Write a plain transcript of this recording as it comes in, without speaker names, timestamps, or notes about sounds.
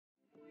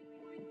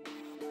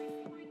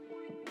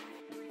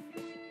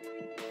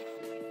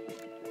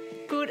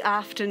Good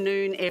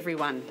afternoon,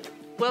 everyone.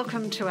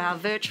 Welcome to our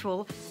virtual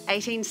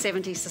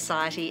 1870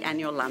 Society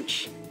annual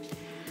lunch.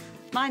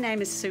 My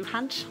name is Sue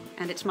Hunt,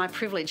 and it's my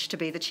privilege to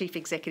be the Chief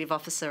Executive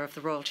Officer of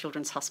the Royal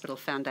Children's Hospital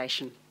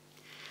Foundation.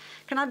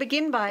 Can I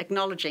begin by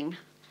acknowledging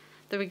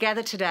that we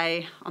gather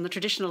today on the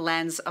traditional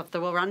lands of the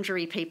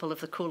Wurundjeri people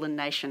of the Kulin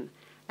Nation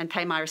and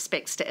pay my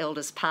respects to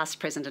elders past,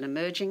 present and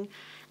emerging,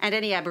 and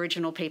any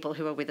Aboriginal people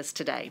who are with us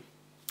today.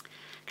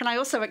 Can I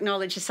also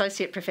acknowledge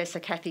Associate Professor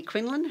Cathy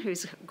Quinlan,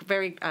 who's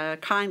very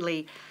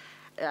kindly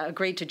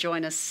agreed to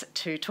join us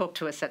to talk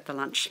to us at the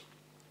lunch.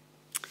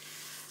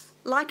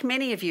 Like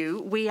many of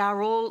you, we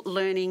are all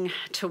learning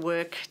to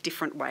work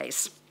different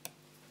ways.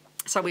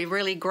 So we're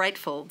really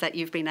grateful that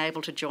you've been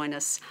able to join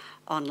us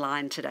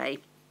online today.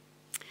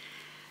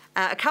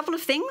 A couple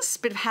of things, a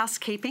bit of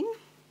housekeeping.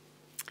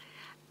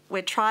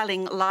 We're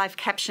trialling live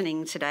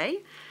captioning today,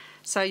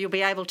 so you'll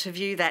be able to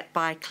view that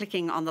by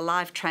clicking on the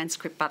live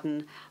transcript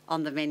button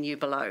on the menu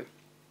below.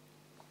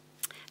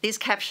 These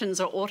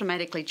captions are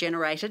automatically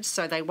generated,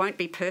 so they won't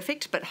be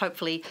perfect, but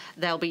hopefully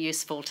they'll be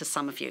useful to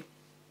some of you.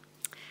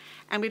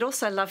 And we'd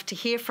also love to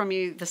hear from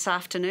you this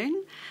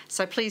afternoon,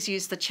 so please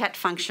use the chat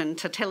function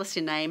to tell us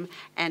your name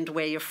and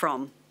where you're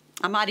from.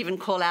 I might even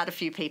call out a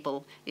few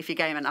people if you're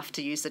game enough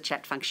to use the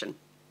chat function.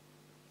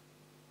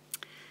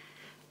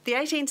 The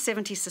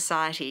 1870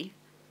 Society,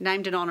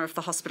 named in honour of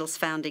the hospital's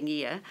founding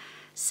year,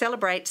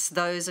 celebrates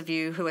those of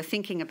you who are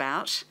thinking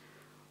about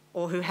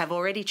or who have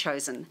already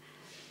chosen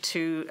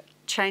to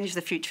change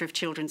the future of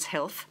children's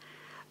health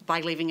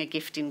by leaving a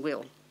gift in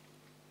will.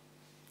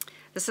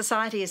 The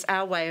Society is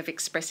our way of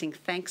expressing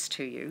thanks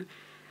to you,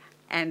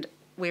 and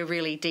we're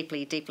really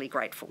deeply, deeply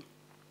grateful.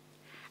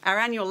 Our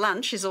annual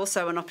lunch is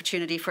also an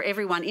opportunity for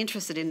everyone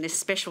interested in this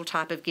special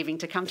type of giving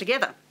to come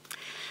together.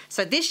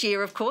 So this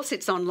year, of course,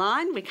 it's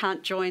online. We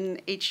can't join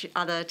each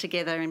other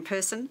together in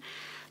person,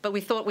 but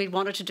we thought we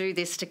wanted to do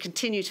this to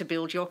continue to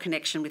build your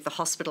connection with the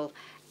hospital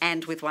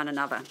and with one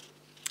another.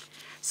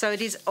 So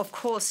it is, of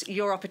course,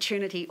 your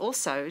opportunity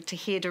also to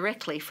hear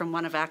directly from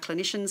one of our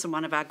clinicians and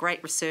one of our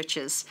great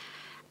researchers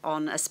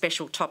on a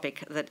special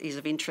topic that is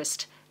of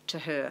interest to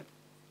her.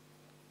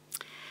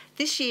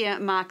 This year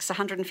marks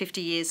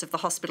 150 years of the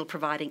hospital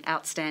providing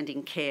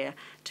outstanding care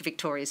to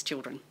Victoria's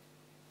children.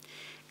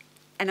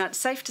 And it's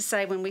safe to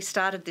say when we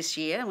started this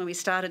year, when we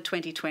started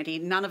 2020,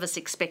 none of us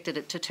expected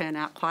it to turn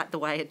out quite the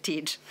way it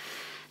did.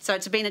 So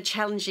it's been a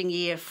challenging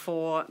year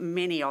for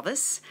many of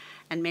us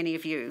and many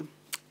of you.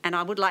 And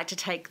I would like to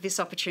take this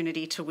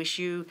opportunity to wish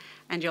you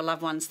and your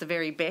loved ones the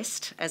very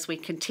best as we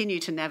continue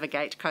to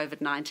navigate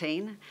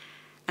COVID-19.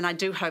 And I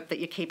do hope that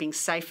you're keeping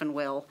safe and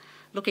well,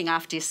 looking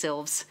after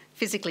yourselves,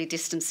 physically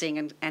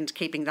distancing and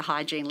keeping the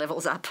hygiene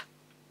levels up.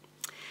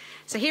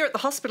 So here at the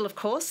hospital, of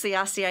course, the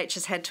RCH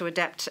has had to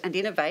adapt and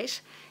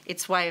innovate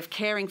its way of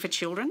caring for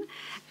children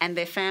and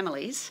their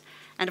families.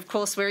 And of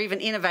course, we're even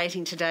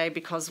innovating today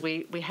because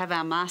we have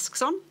our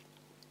masks on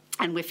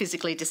and we're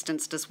physically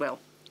distanced as well.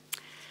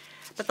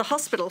 But the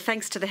hospital,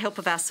 thanks to the help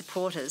of our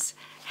supporters,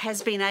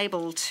 has been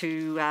able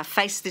to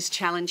face this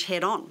challenge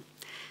head on,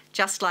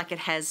 just like it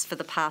has for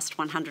the past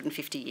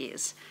 150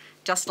 years,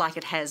 just like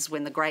it has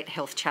when the great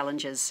health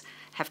challenges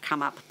have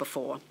come up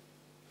before.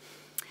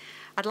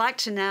 I'd like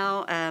to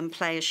now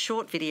play a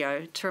short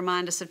video to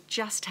remind us of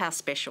just how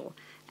special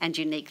and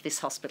unique this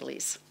hospital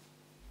is.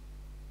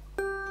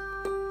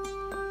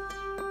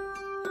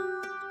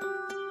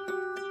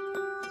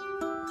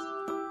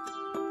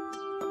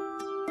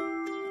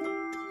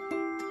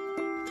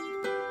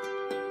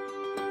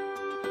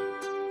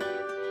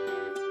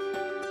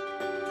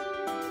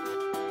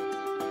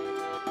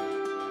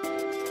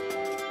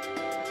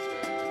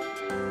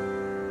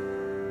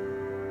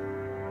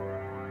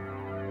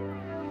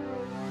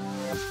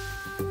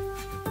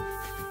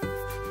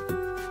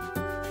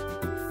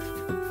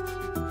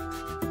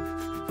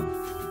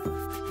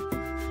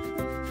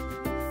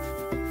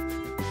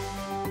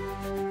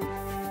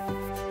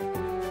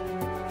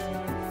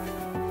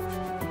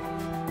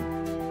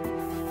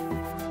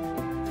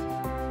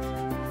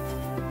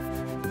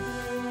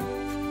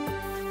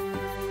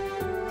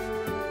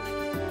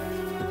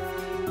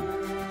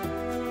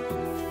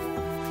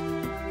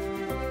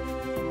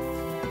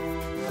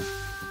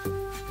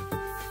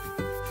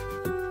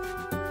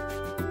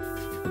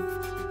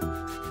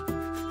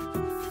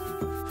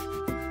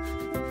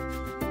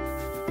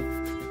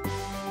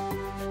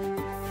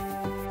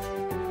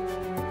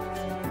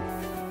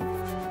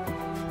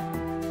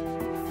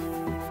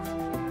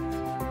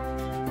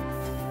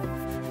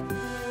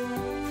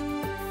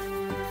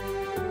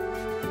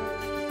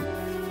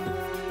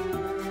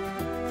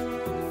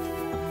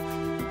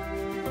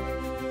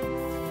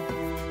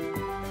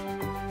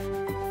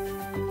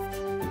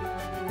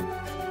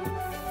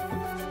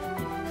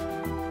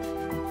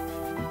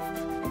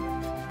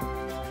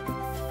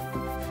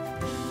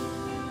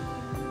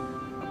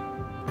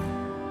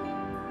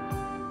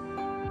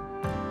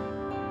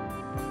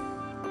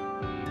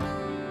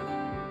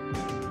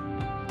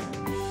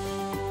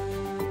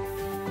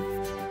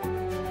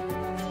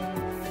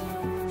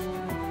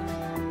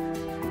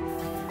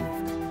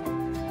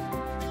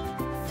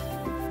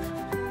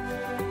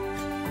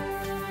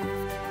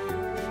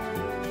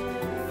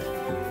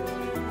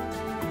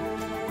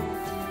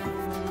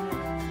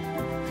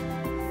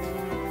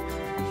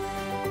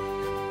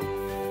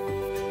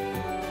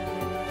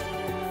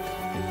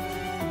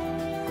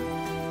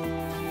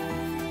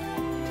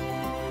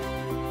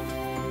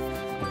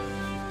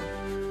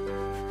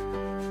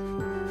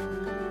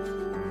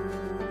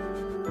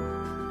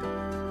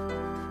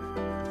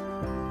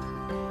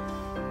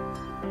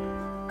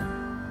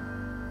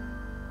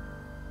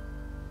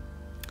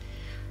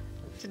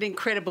 an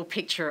incredible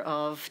picture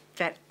of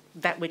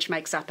that which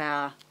makes up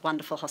our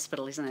wonderful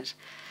hospital, isn't it?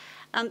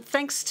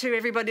 Thanks to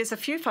everybody. There's a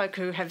few folk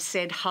who have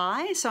said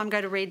hi, so I'm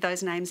going to read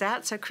those names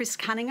out. So Chris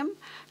Cunningham,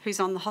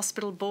 who's on the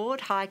hospital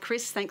board. Hi,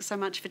 Chris. Thanks so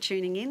much for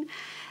tuning in.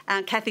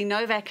 Kathy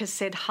Novak has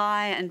said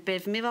hi, and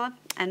Bev Miller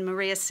and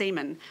Maria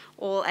Seaman,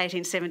 all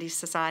 1870s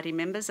Society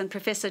members. And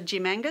Professor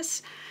Jim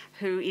Angus,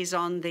 who is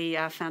on the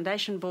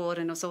foundation board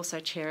and is also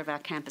chair of our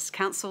campus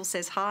council,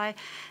 says hi.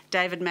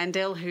 David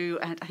Mandel, who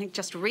I think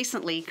just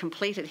recently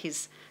completed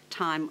his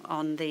time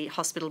on the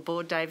hospital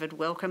board. David,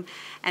 welcome.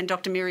 And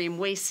Dr. Miriam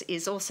Weiss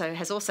has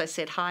also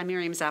said hi.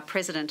 Miriam's our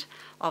president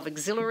of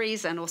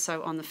auxiliaries and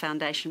also on the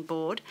foundation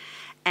board.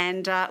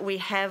 And we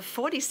have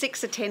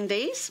 46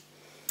 attendees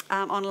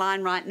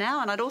online right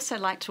now, and I'd also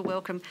like to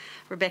welcome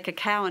Rebecca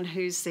Cowan,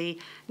 who's the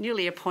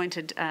newly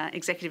appointed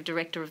Executive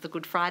Director of the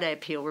Good Friday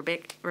Appeal.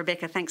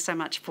 Rebecca, thanks so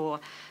much for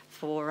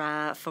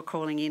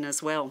calling in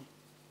as well.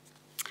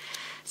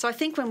 So I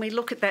think when we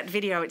look at that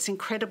video, it's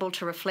incredible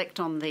to reflect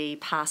on the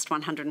past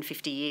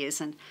 150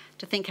 years and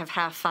to think of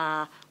how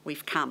far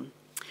we've come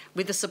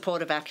with the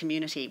support of our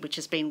community, which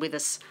has been with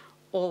us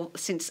all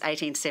since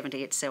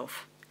 1870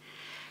 itself.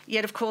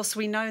 Yet, of course,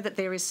 we know that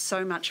there is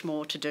so much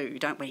more to do,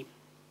 don't we?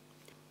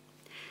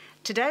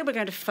 Today we're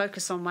going to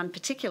focus on one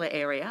particular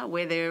area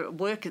where the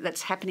work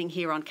that's happening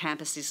here on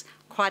campus is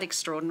quite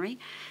extraordinary.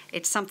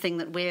 It's something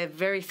that we're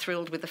very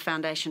thrilled with the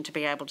Foundation to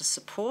be able to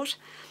support,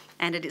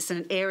 and it is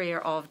an area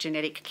of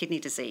genetic kidney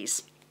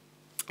disease.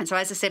 And so,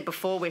 as I said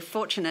before, we're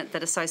fortunate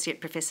that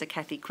Associate Professor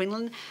Cathy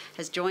Quinlan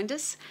has joined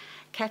us.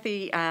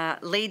 Cathy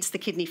leads the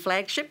Kidney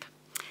Flagship.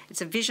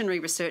 It's a visionary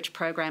research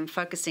program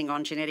focusing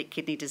on genetic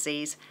kidney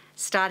disease,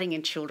 starting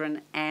in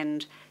children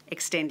and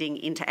extending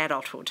into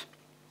adulthood.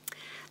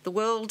 The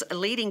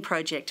world-leading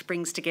project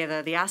brings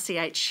together the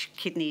RCH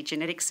Kidney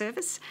Genetics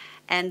Service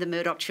and the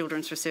Murdoch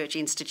Children's Research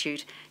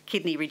Institute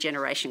Kidney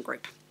Regeneration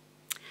Group.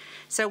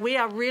 So we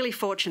are really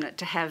fortunate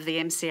to have the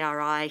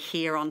MCRI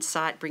here on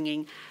site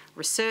bringing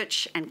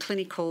research and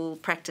clinical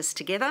practice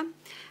together.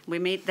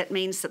 That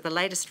means that the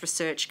latest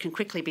research can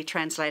quickly be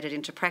translated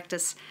into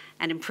practice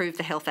and improve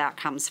the health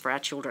outcomes for our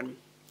children.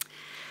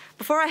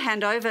 Before I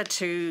hand over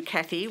to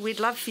Cathy, we'd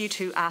love for you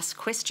to ask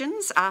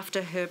questions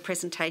after her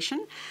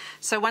presentation.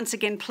 So once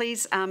again,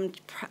 please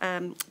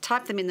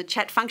type them in the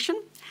chat function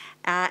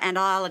and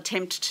I'll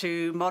attempt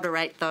to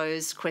moderate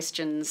those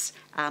questions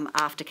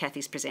after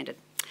Cathy's presented.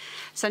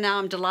 So now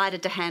I'm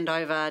delighted to hand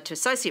over to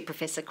Associate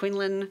Professor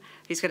Quinlan,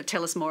 who's going to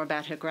tell us more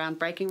about her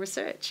groundbreaking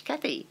research.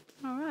 Cathy.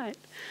 All right.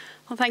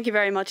 Well, thank you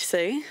very much,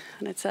 Sue.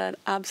 And it's an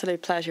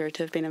absolute pleasure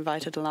to have been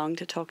invited along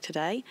to talk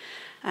today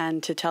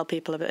and to tell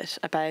people a bit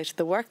about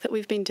the work that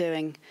we've been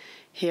doing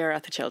here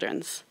at the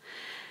Children's.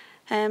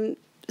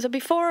 So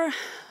before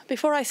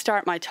I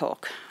start my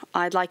talk,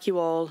 I'd like you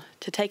all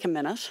to take a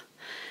minute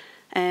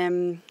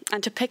and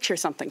to picture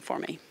something for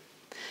me.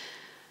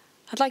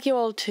 I'd like you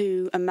all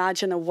to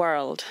imagine a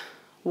world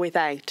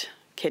without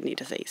kidney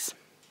disease.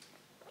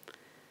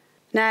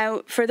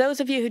 Now, for those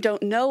of you who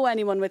don't know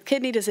anyone with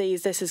kidney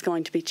disease, this is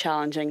going to be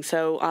challenging,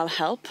 so I'll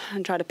help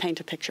and try to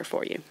paint a picture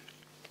for you.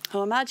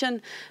 So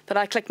imagine that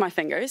I click my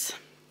fingers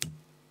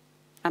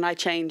and I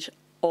change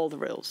all the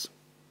rules.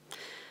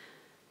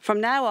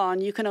 From now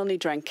on, you can only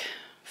drink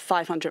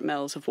 500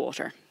 mils of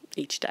water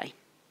each day.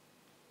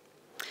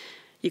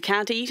 You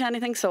can't eat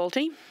anything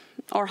salty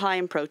or high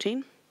in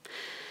protein,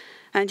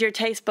 and your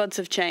taste buds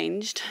have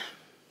changed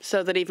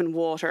so that even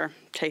water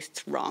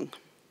tastes wrong.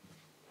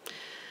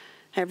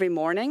 Every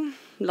morning,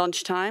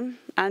 lunchtime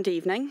and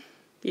evening,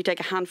 you take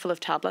a handful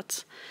of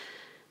tablets,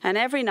 and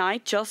every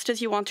night, just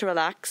as you want to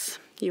relax,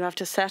 you have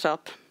to set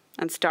up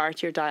and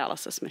start your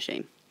dialysis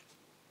machine.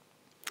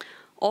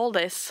 All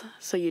this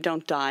so you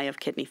don't die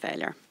of kidney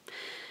failure,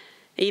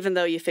 even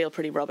though you feel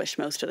pretty rubbish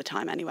most of the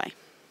time anyway.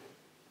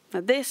 Now,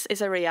 this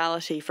is a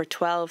reality for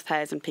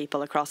 12,000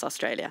 people across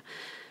Australia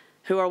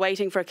who are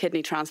waiting for a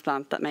kidney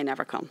transplant that may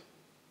never come.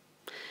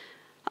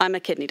 I'm a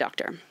kidney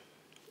doctor.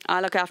 I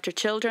look after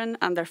children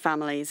and their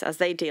families as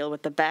they deal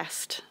with the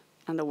best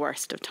and the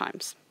worst of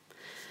times.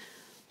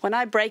 When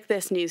I break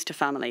this news to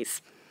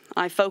families,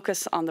 I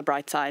focus on the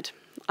bright side.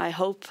 I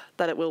hope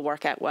that it will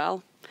work out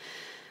well.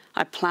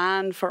 I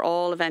plan for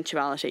all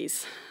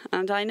eventualities,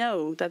 and I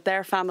know that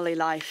their family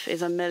life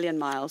is a million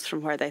miles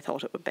from where they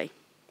thought it would be.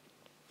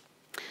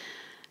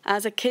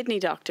 As a kidney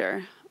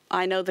doctor,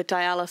 I know that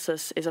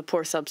dialysis is a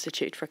poor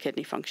substitute for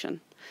kidney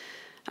function,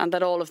 and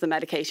that all of the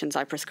medications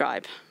I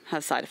prescribe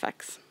have side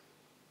effects.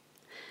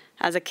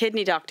 As a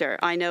kidney doctor,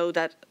 I know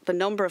that the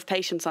number of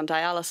patients on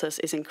dialysis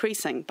is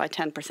increasing by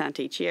 10%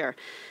 each year,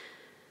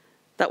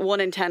 that 1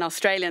 in 10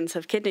 Australians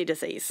have kidney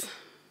disease,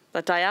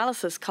 that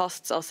dialysis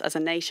costs us as a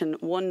nation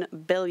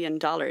 $1 billion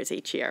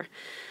each year,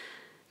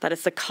 that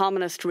it's the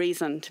commonest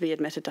reason to be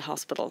admitted to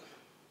hospital,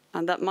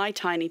 and that my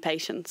tiny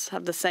patients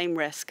have the same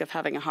risk of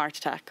having a heart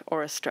attack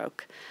or a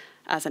stroke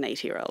as an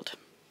 80-year-old.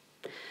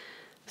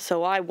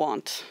 So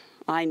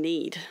I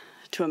need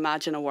to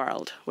imagine a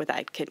world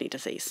without kidney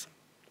disease.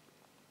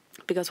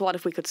 Because what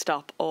if we could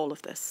stop all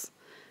of this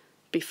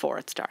before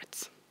it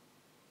starts?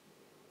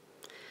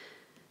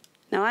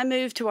 Now, I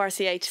moved to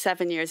RCH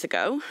 7 years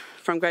ago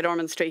from Great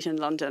Ormond Street in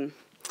London.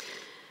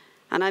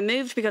 And I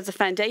moved because the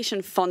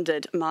foundation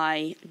funded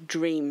my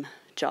dream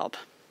job.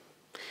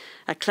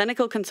 A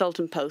clinical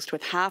consultant post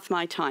with half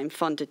my time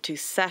funded to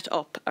set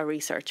up a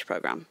research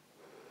programme,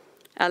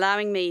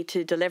 allowing me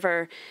to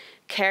deliver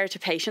care to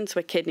patients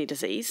with kidney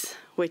disease,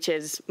 which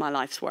is my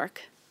life's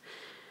work,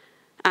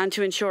 and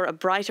to ensure a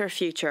brighter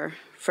future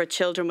for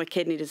children with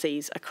kidney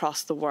disease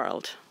across the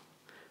world,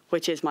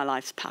 which is my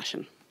life's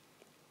passion.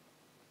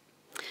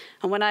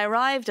 And when I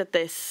arrived at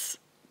this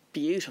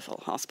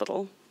beautiful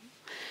hospital,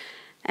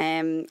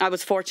 I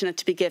was fortunate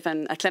to be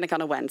given a clinic on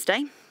a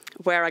Wednesday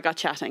where I got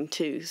chatting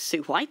to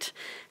Sue White,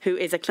 who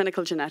is a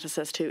clinical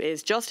geneticist who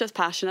is just as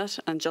passionate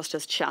and just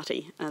as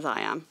chatty as I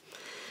am.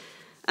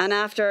 And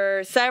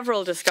after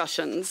several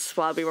discussions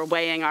while we were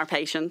weighing our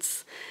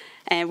patients,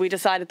 we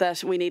decided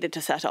that we needed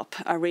to set up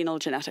a renal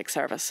genetics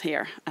service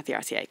here at the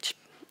RCH.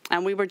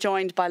 And we were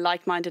joined by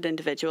like-minded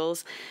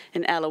individuals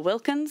in Ella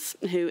Wilkins,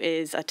 who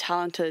is a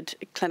talented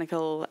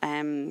clinical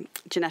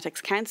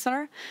genetics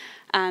counsellor,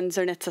 and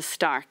Zernitza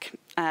Stark,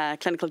 a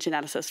clinical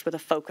geneticist with a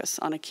focus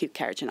on acute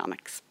care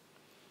genomics.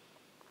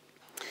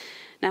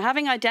 Now,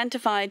 having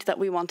identified that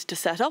we wanted to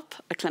set up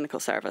a clinical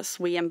service,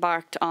 we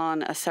embarked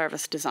on a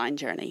service design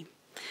journey.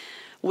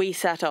 We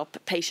set up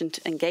patient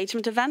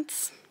engagement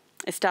events,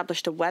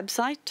 established a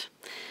website.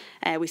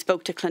 We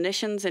spoke to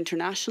clinicians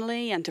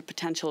internationally and to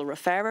potential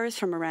referrers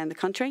from around the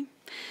country.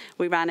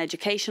 We ran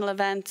educational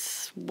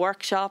events,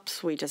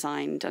 workshops. We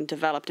designed and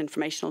developed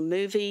informational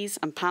movies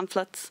and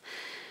pamphlets.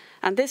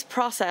 And this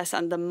process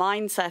and the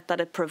mindset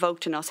that it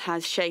provoked in us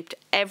has shaped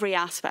every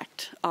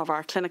aspect of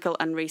our clinical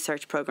and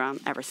research programme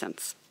ever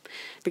since.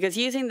 Because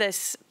using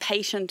this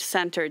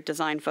patient-centred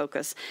design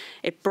focus,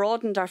 it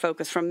broadened our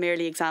focus from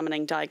merely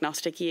examining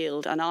diagnostic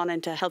yield and on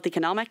into health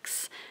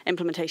economics,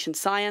 implementation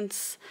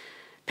science,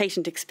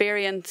 patient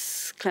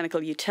experience,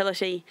 clinical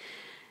utility,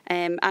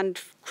 and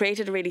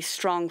created a really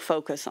strong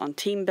focus on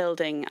team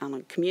building and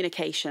on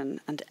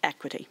communication and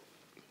equity.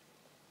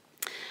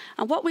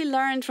 And what we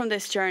learned from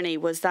this journey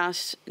was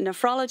that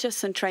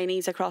nephrologists and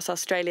trainees across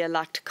Australia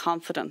lacked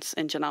confidence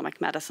in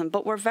genomic medicine,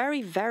 but were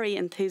very, very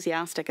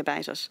enthusiastic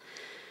about it.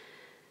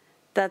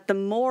 That the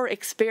more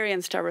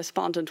experienced a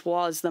respondent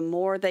was, the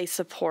more they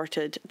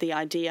supported the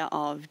idea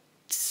of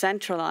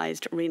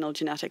centralised renal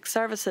genetic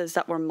services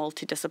that were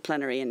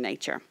multidisciplinary in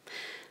nature.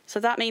 So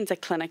that means a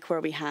clinic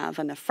where we have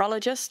a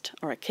nephrologist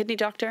or a kidney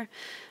doctor,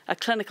 a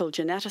clinical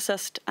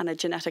geneticist and a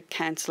genetic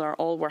counsellor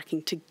all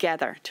working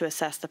together to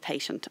assess the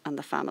patient and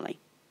the family.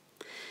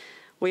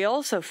 We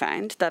also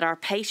found that our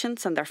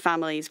patients and their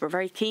families were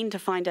very keen to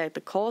find out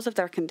the cause of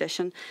their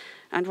condition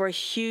and were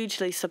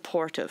hugely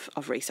supportive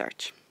of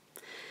research.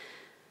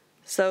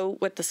 So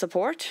with the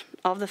support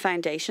of the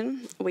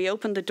foundation, we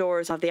opened the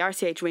doors of the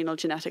RCH Renal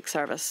Genetics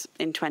Service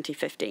in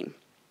 2015.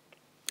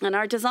 And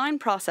our design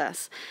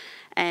process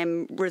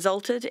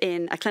resulted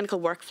in a clinical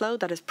workflow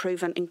that has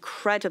proven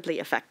incredibly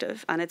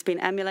effective, and it's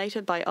been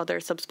emulated by other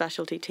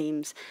subspecialty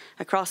teams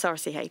across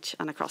RCH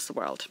and across the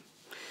world.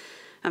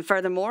 And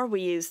furthermore,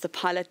 we used the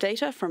pilot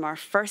data from our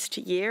first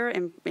year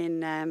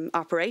in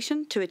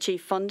operation to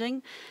achieve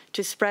funding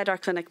to spread our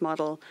clinic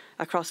model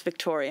across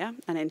Victoria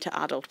and into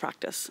adult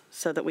practice,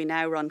 so that we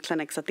now run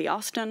clinics at the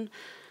Austin,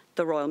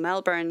 the Royal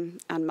Melbourne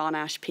and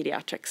Monash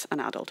Paediatrics and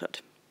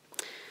Adulthood,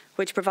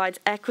 which provides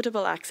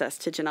equitable access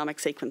to genomic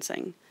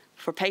sequencing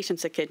for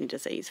patients with kidney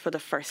disease for the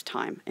first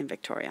time in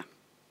Victoria.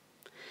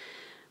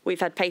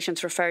 We've had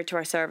patients referred to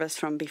our service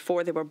from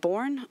before they were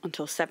born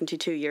until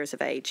 72 years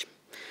of age,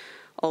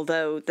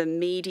 although the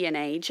median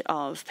age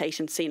of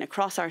patients seen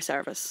across our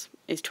service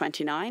is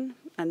 29,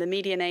 and the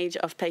median age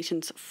of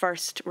patients'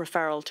 first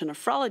referral to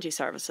nephrology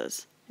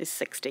services is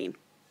 16.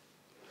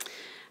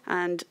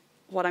 And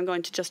what I'm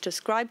going to just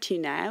describe to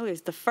you now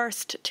is the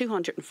first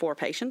 204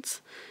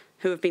 patients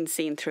who have been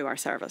seen through our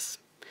service.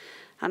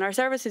 And our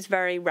service is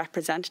very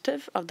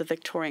representative of the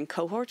Victorian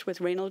cohort with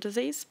renal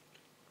disease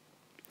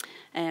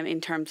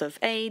in terms of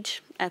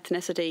age,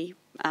 ethnicity,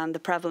 and the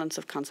prevalence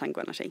of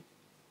consanguinity.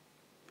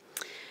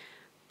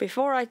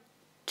 Before I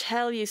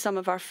tell you some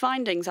of our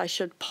findings, I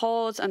should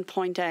pause and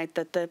point out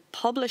that the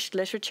published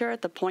literature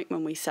at the point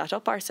when we set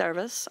up our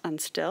service, and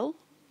still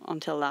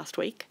until last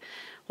week,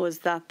 was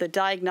that the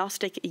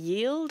diagnostic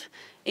yield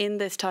in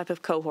this type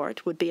of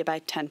cohort would be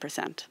about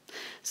 10%.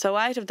 So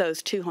out of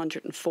those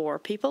 204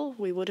 people,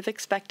 we would have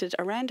expected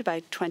around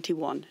about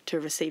 21 to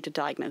have received a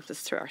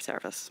diagnosis through our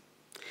service.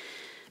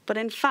 But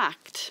in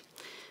fact,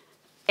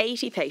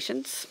 80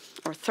 patients,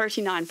 or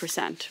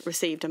 39%,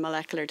 received a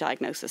molecular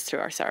diagnosis through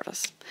our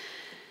service.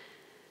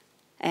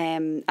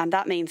 And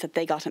that means that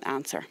they got an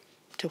answer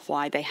to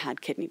why they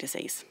had kidney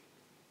disease.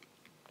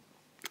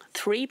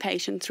 3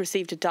 patients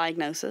received a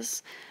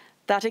diagnosis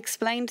that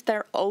explained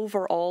their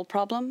overall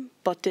problem,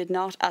 but did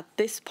not at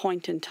this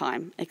point in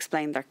time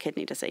explain their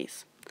kidney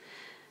disease.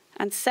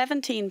 And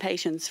 17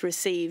 patients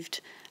received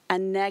a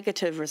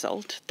negative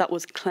result that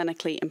was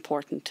clinically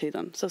important to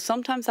them. So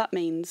sometimes that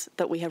means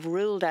that we have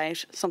ruled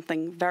out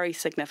something very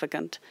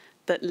significant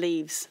that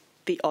leaves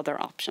the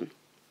other option.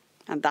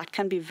 And that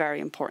can be very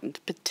important,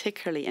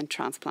 particularly in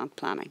transplant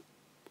planning.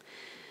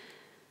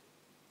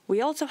 We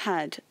also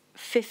had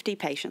 52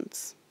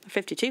 patients,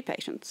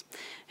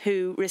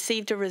 who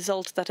received a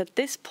result that at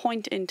this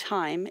point in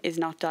time is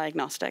not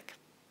diagnostic,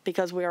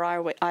 because we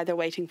are either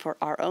waiting for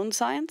our own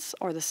science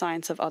or the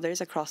science of others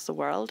across the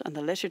world and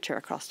the literature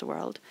across the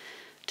world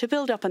to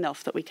build up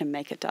enough that we can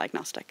make it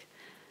diagnostic.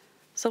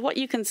 So what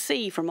you can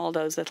see from all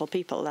those little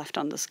people left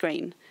on the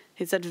screen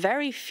is that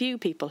very few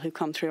people who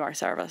come through our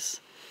service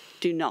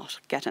do not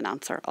get an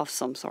answer of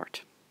some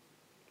sort.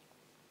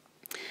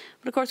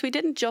 But of course, we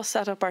didn't just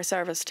set up our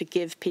service to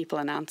give people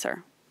an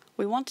answer.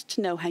 We wanted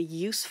to know how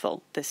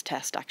useful this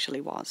test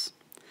actually was.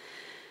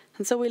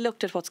 And so we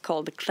looked at what's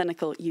called the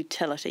clinical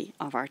utility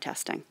of our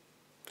testing.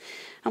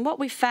 And what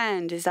we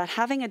found is that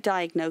having a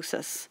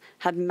diagnosis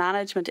had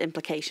management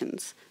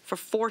implications for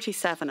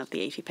 47 of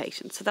the 80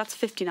 patients. So that's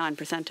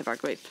 59% of our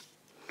group.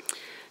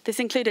 This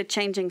included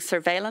changing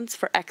surveillance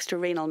for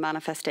extrarenal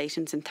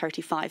manifestations in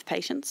 35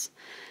 patients.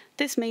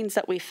 This means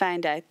that we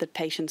found out that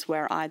patients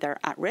were either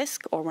at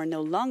risk or were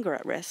no longer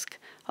at risk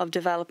of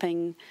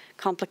developing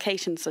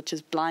complications such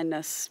as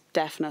blindness,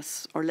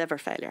 deafness, or liver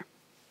failure.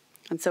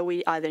 And so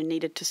we either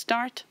needed to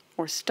start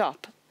or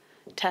stop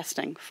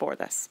testing for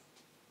this.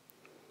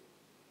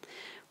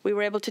 We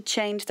were able to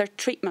change their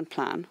treatment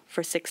plan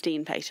for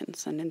 16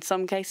 patients. And in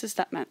some cases,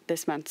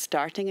 this meant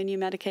starting a new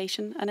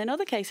medication. And in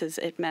other cases,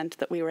 it meant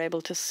that we were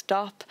able to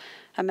stop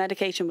a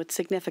medication with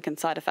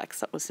significant side effects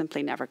that was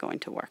simply never going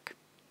to work.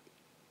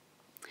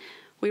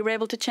 We were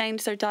able to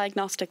change their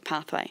diagnostic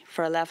pathway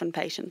for 11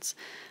 patients.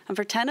 And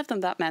for 10 of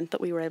them, that meant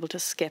that we were able to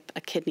skip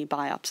a kidney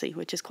biopsy,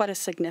 which is quite a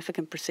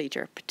significant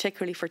procedure,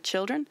 particularly for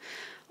children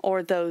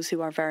or those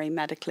who are very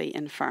medically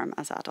infirm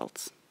as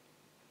adults.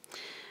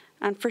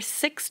 And for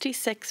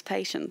 66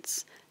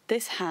 patients,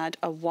 this had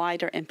a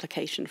wider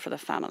implication for the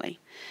family.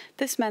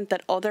 This meant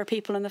that other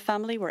people in the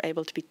family were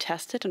able to be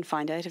tested and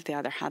find out if they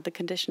either had the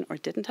condition or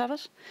didn't have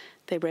it.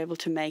 They were able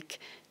to make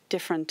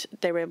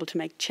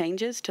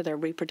changes to their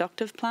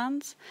reproductive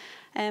plans,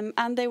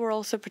 and they were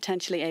also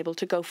potentially able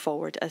to go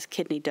forward as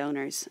kidney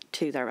donors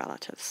to their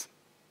relatives.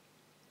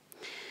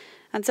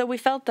 And so we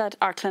felt that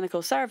our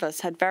clinical service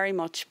had very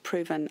much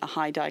proven a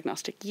high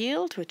diagnostic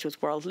yield, which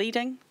was world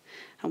leading,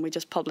 and we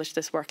just published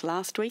this work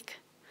last week.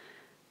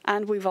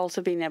 And we've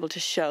also been able to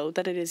show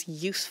that it is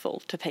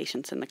useful to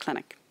patients in the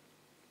clinic.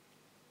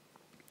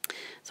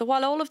 So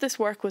while all of this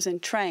work was in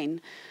train,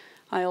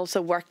 I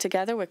also worked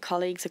together with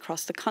colleagues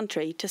across the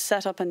country to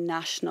set up a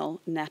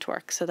national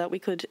network so that we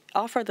could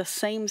offer the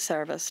same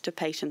service to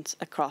patients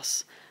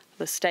across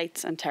the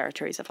states and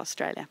territories of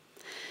Australia.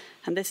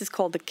 And this is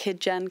called the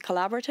KidGen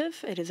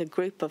Collaborative. It is a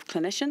group of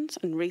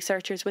clinicians and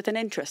researchers with an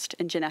interest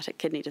in genetic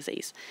kidney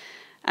disease.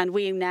 And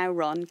we now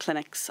run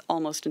clinics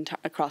almost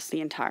across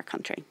the entire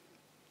country.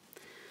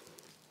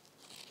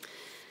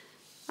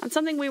 And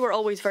something we were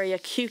always very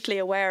acutely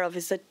aware of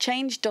is that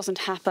change doesn't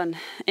happen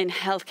in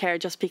healthcare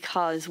just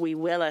because we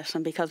will it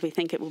and because we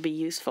think it will be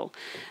useful.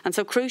 And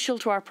so crucial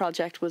to our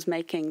project was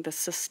making the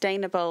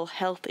sustainable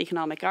health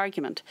economic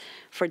argument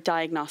for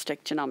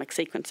diagnostic genomic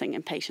sequencing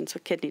in patients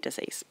with kidney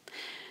disease.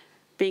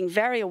 Being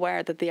very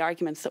aware that the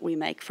arguments that we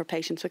make for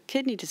patients with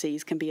kidney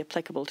disease can be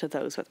applicable to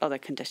those with other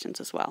conditions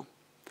as well.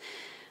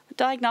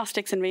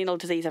 Diagnostics in renal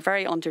disease are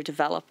very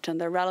underdeveloped and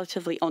they're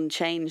relatively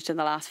unchanged in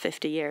the last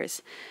 50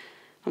 years.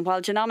 And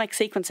while genomic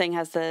sequencing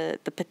has the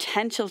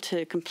potential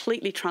to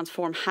completely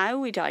transform how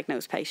we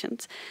diagnose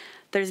patients,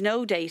 there's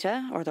no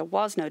data, or there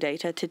was no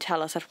data, to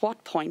tell us at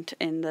what point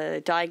in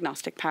the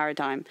diagnostic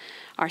paradigm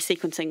our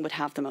sequencing would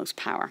have the most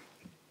power.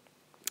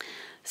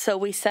 So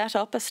we set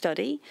up a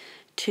study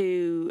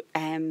to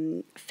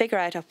figure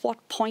out at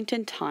what point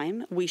in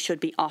time we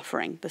should be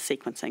offering the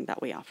sequencing that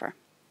we offer.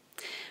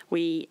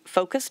 We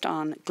focused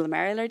on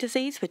glomerular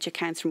disease, which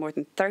accounts for more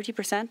than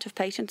 30% of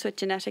patients with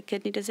genetic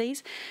kidney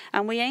disease,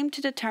 and we aimed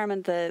to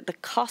determine the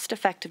cost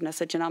effectiveness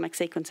of genomic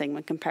sequencing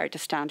when compared to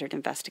standard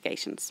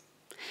investigations.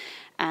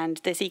 And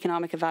this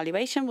economic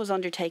evaluation was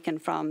undertaken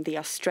from the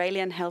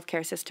Australian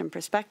healthcare system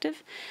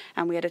perspective,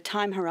 and we had a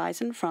time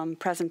horizon from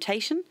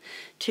presentation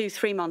to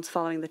 3 months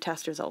following the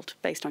test result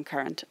based on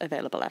current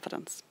available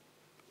evidence.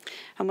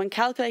 And when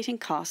calculating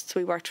costs,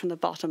 we worked from the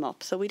bottom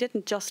up. So we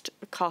didn't just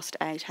cost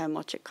out how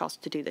much it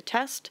cost to do the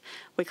test,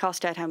 we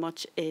cost out how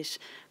much it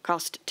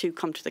cost to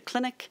come to the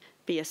clinic,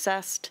 be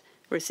assessed,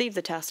 receive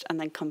the test, and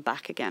then come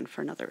back again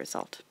for another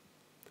result.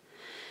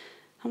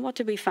 And what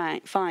did we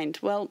find?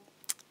 Well,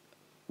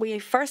 we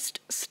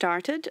first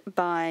started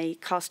by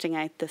costing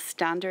out the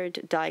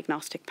standard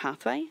diagnostic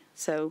pathway.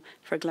 So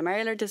for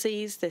glomerular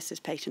disease, this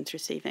is patients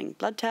receiving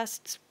blood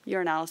tests,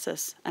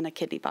 urinalysis, and a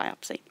kidney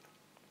biopsy.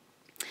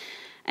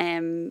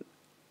 And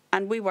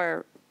we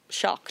were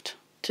shocked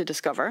to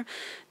discover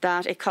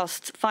that it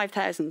costs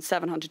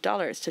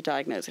 $5,700 to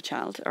diagnose a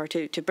child, or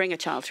to bring a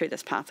child through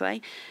this pathway,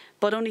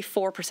 but only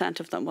 4%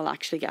 of them will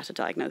actually get a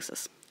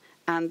diagnosis.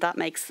 And that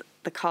makes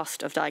the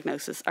cost of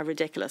diagnosis a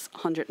ridiculous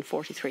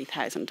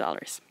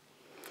 $143,000.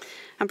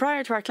 And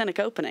prior to our clinic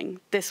opening,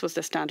 this was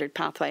the standard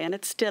pathway, and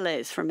it still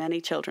is for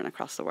many children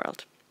across the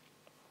world.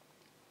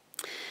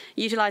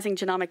 Utilising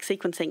genomic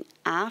sequencing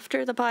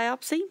after the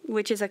biopsy,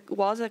 which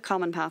was a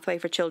common pathway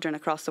for children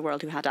across the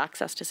world who had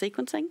access to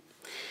sequencing,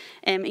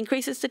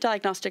 increases the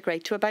diagnostic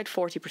rate to about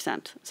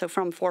 40%, so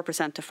from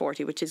 4% to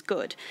 40%, which is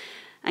good,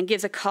 and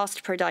gives a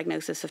cost per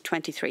diagnosis of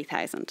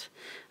 $23,000.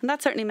 And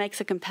that certainly makes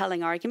a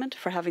compelling argument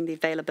for having the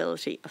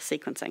availability of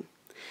sequencing.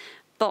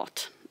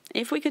 But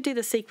if we could do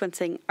the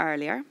sequencing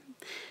earlier,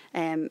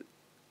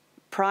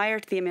 prior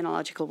to the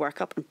immunological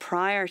workup and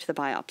prior to the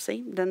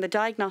biopsy, then the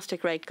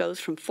diagnostic rate goes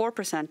from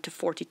 4% to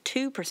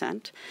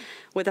 42%,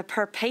 with a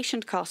per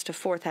patient cost of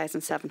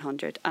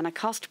 $4,700 and a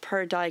cost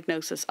per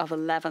diagnosis of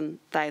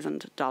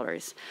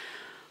 $11,000,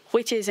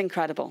 which is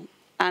incredible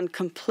and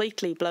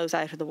completely blows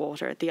out of the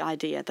water the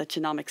idea that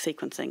genomic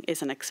sequencing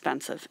is an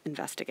expensive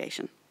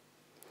investigation.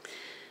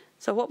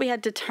 So what we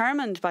had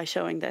determined by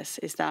showing this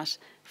is that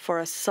for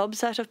a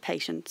subset of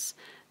patients,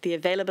 the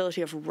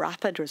availability of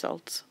rapid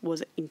results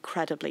was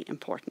incredibly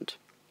important.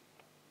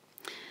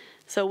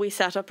 So we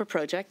set up a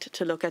project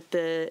to look at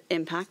the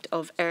impact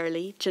of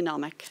early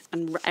genomic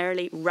and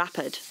early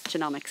rapid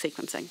genomic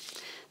sequencing.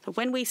 So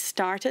when we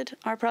started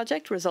our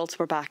project, results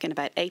were back in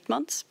about 8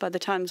 months. By the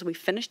time we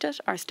finished it,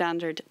 our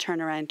standard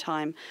turnaround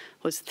time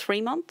was 3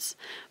 months.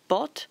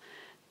 But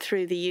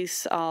through the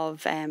use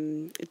of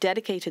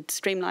dedicated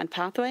streamlined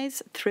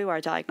pathways through our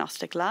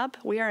diagnostic lab,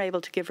 we are able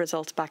to give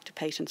results back to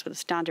patients with a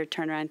standard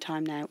turnaround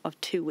time now of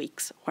 2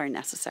 weeks where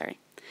necessary.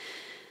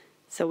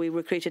 So we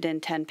recruited in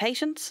 10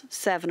 patients,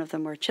 7 of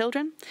them were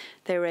children.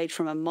 They were aged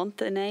from a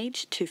month in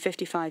age to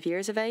 55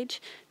 years of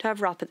age to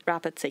have rapid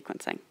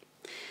sequencing.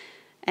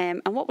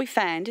 And what we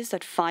found is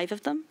that 5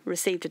 of them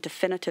received a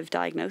definitive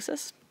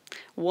diagnosis.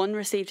 1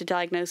 received a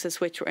diagnosis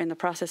which we're in the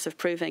process of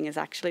proving is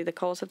actually the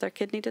cause of their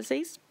kidney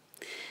disease.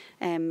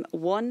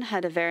 1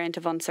 had a variant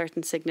of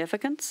uncertain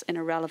significance in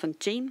a relevant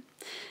gene,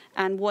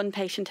 and 1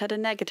 patient had a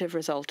negative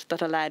result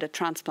that allowed a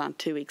transplant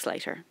 2 weeks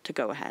later to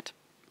go ahead.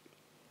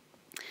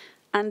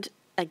 And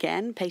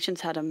again,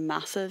 patients had a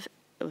massive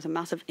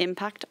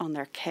impact on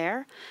their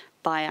care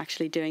by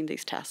actually doing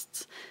these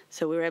tests.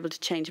 So we were able to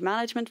change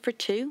management for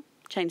 2,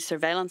 change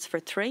surveillance for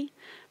 3,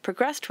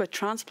 progress to a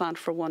transplant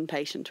for 1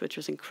 patient, which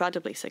was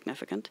incredibly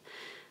significant,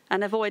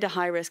 and avoid a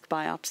high-risk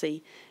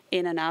biopsy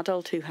in an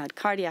adult who had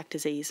cardiac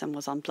disease and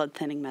was on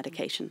blood-thinning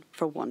medication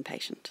for 1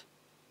 patient.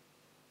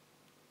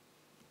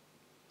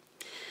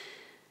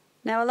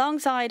 Now,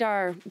 alongside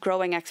our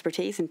growing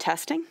expertise in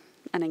testing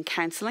and in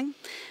counselling,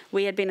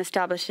 we had been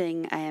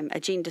establishing a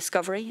gene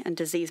discovery and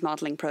disease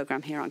modelling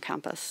programme here on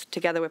campus,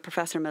 together with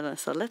Professor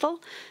Melissa Little,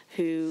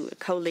 who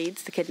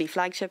co-leads the Kidney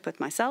Flagship with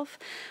myself.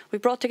 We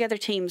brought together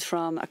teams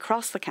from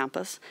across the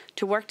campus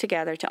to work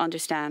together to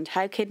understand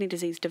how kidney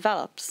disease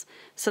develops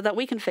so that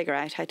we can figure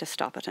out how to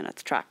stop it in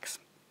its tracks.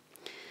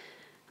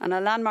 And a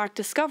landmark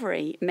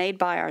discovery made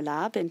by our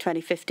lab in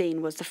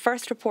 2015 was the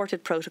first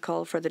reported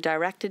protocol for the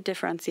directed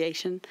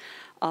differentiation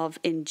of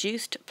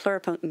induced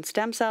pluripotent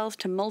stem cells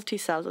to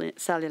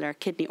multicellular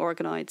kidney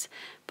organoids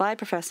by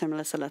Professor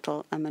Melissa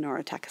Little and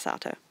Minoru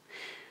Takasato.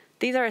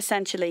 These are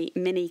essentially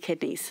mini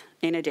kidneys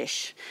in a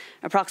dish,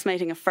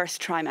 approximating a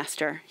first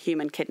trimester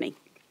human kidney.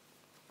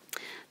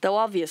 Though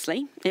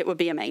obviously it would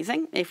be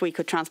amazing if we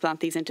could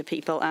transplant these into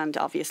people, and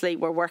obviously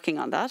we're working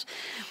on that.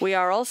 We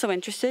are also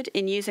interested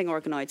in using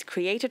organoids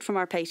created from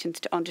our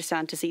patients to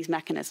understand disease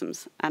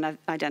mechanisms and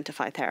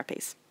identify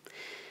therapies.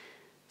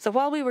 So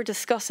while we were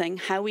discussing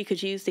how we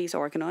could use these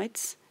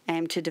organoids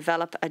to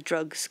develop a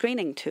drug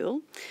screening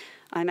tool,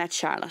 I met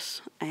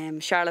Charlotte.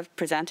 Charlotte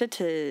presented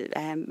to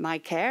my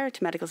care,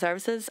 to medical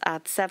services,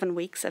 at 7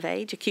 weeks of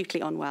age,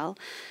 acutely unwell,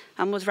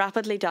 and was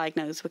rapidly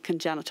diagnosed with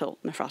congenital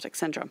nephrotic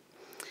syndrome.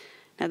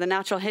 Now, the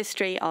natural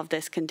history of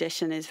this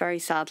condition is very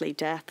sadly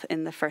death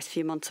in the first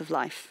few months of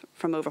life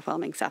from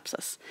overwhelming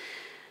sepsis.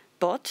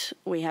 But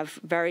we have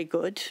very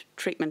good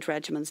treatment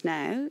regimens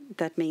now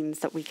that means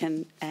that we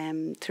can,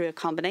 through a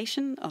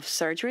combination of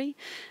surgery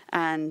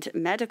and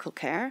medical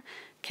care,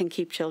 can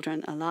keep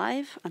children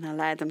alive and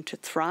allow them to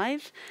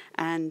thrive.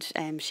 And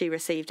she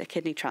received a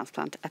kidney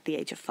transplant at the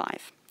age of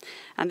 5.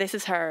 And this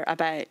is her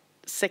about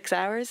 6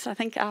 hours, I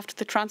think, after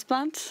the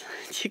transplant.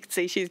 You can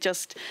see she's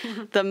just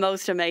the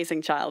most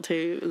amazing child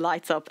who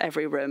lights up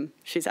every room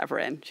she's ever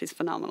in. She's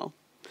phenomenal.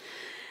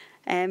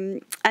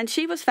 And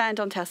she was found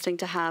on testing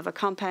to have a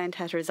compound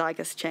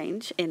heterozygous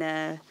change in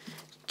a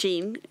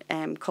gene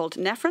called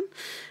nephrin,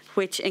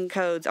 which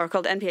encodes, or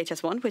called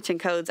NPHS1, which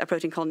encodes a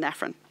protein called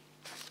nephrin.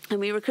 And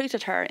we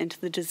recruited her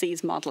into the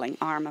disease modelling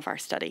arm of our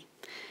study.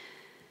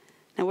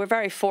 Now, we're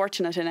very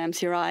fortunate in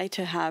MCRI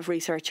to have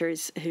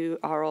researchers who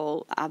are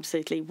all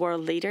absolutely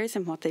world leaders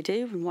in what they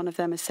do. And one of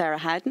them is Sarah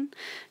Howden,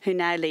 who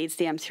now leads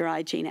the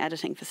MCRI gene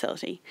editing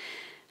facility.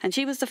 And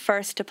she was the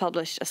first to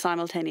publish a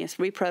simultaneous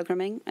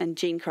reprogramming and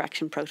gene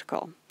correction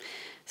protocol.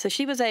 So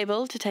she was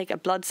able to take a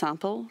blood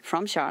sample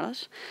from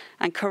Charlotte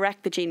and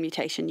correct the gene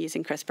mutation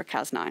using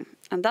CRISPR-Cas9.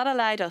 And that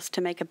allowed us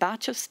to make a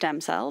batch of stem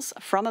cells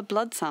from a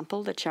blood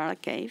sample that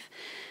Charlotte gave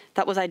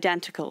that was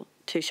identical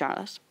to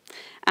Charlotte,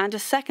 and a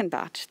second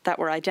batch that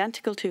were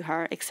identical to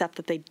her except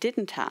that they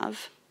didn't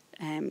have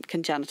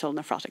congenital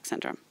nephrotic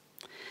syndrome.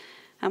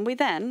 And we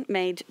then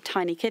made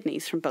tiny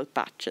kidneys from both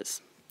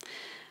batches.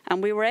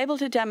 And we were able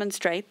to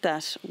demonstrate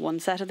that one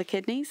set of the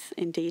kidneys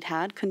indeed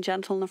had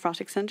congenital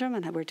nephrotic syndrome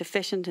and were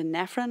deficient in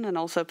nephrin and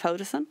also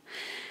potassium,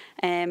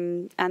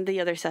 and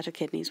the other set of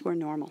kidneys were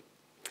normal.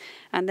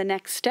 And the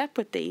next step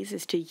with these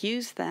is to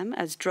use them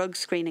as drug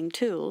screening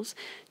tools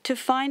to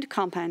find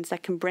compounds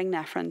that can bring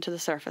nephrin to the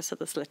surface of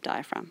the slit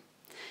diaphragm.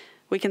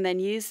 We can then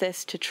use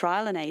this to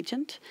trial an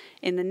agent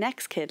in the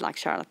next kid like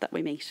Charlotte that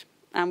we meet.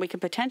 And we can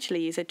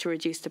potentially use it to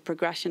reduce the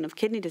progression of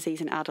kidney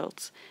disease in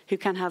adults who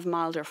can have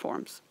milder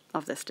forms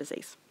of this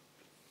disease.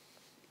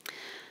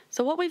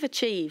 So what we've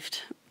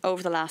achieved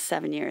over the last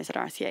 7 years at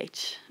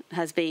RCH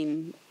has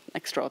been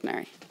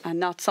extraordinary and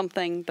not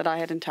something that I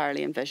had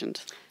entirely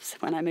envisioned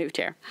when I moved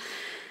here.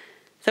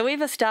 So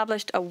we've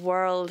established a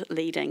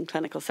world-leading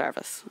clinical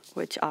service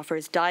which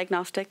offers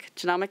diagnostic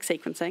genomic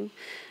sequencing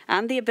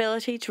and the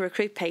ability to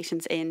recruit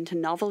patients into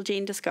novel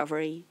gene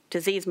discovery,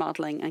 disease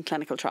modelling and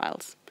clinical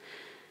trials.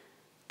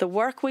 The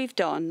work we've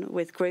done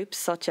with groups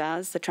such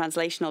as the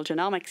Translational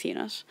Genomics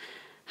Unit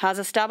has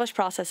established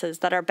processes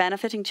that are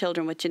benefiting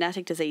children with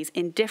genetic disease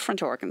in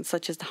different organs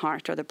such as the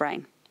heart or the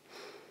brain.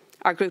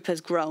 Our group has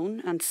grown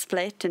and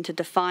split into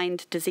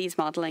defined disease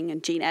modelling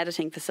and gene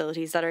editing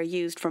facilities that are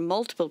used for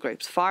multiple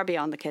groups far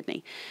beyond the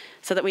kidney,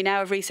 so that we now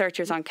have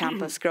researchers on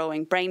campus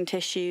growing brain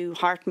tissue,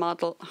 heart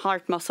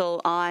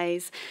muscle,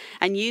 eyes,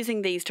 and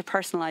using these to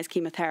personalise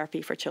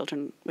chemotherapy for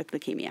children with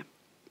leukemia.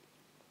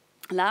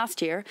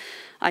 Last year,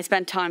 I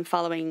spent time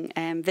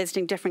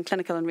visiting different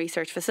clinical and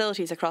research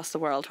facilities across the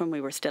world when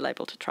we were still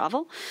able to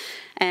travel,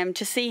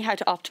 to see how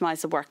to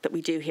optimise the work that we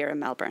do here in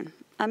Melbourne.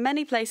 And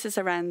many places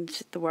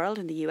around the world,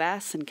 in the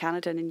US and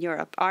Canada and in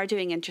Europe, are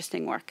doing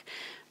interesting work,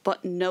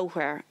 but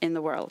nowhere in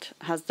the world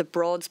has the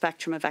broad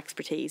spectrum of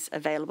expertise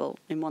available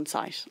in one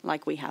site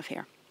like we have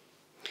here.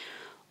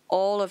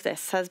 All of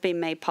this has been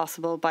made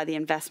possible by the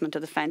investment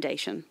of the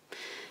Foundation,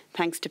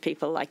 thanks to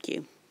people like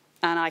you.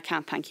 And I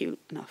can't thank you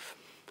enough.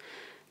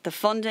 The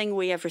funding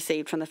we have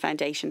received from the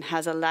Foundation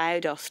has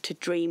allowed us to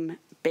dream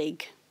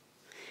big.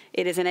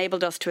 It has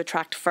enabled us to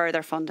attract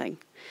further funding.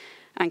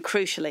 And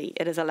crucially,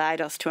 it has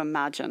allowed us to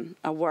imagine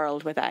a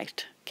world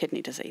without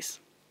kidney disease.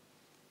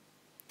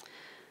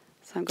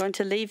 So I'm going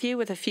to leave you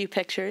with a few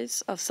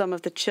pictures of some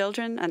of the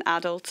children and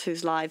adults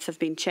whose lives have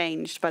been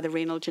changed by the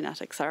renal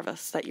genetic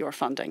service that your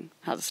funding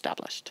has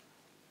established.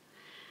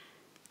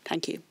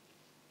 Thank you.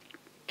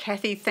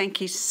 Cathy,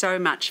 thank you so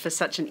much for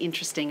such an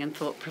interesting and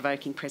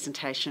thought-provoking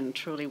presentation.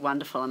 Truly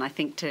wonderful. And I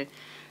think to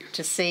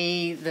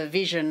see the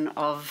vision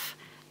of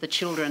the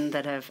children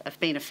that have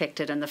been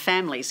affected and the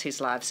families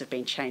whose lives have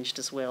been changed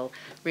as well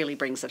really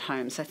brings it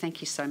home. So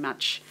thank you so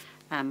much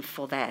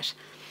for that.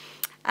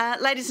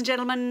 Ladies and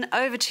gentlemen,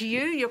 over to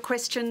you. Your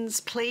questions,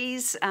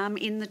 please,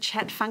 in the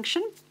chat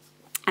function.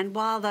 And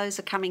while those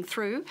are coming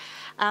through,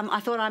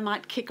 I thought I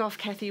might kick off,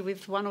 Cathy,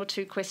 with one or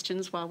two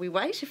questions while we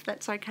wait, if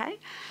that's okay.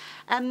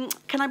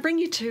 Can I bring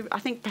you to, I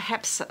think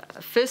perhaps,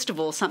 first of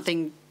all,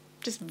 something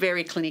just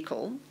very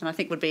clinical, and I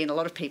think would be in a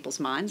lot of people's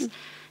minds.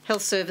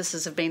 Health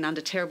services have been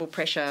under terrible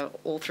pressure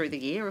all through the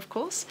year, of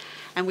course,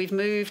 and we've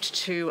moved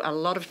to a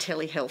lot of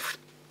telehealth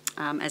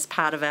as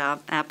part of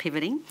our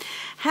pivoting.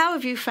 How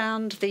have you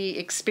found the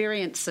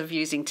experience of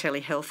using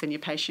telehealth in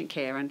your patient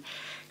care, and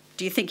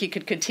do you think you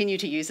could continue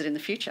to use it in the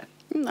future?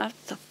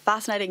 That's a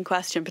fascinating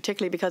question,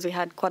 particularly because we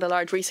had quite a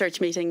large research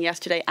meeting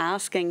yesterday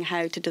asking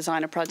how to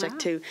design a project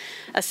to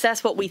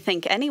assess what we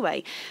think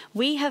anyway.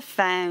 We have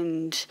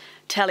found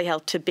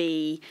telehealth to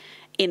be,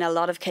 in a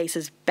lot of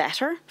cases,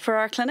 better for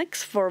our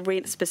clinics,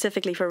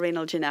 specifically for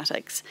renal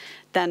genetics,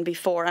 than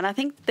before. And I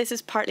think this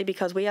is partly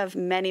because we have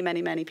many,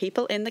 many, many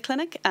people in the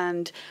clinic.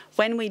 And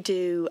when we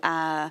do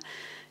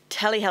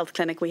telehealth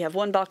clinic, we have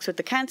one box with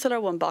the counsellor,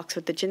 one box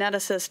with the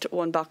geneticist,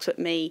 one box with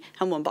me,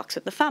 and one box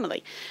with the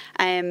family.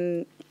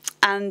 And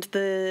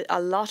a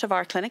lot of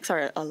our clinics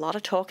are a lot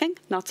of talking,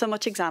 not so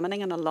much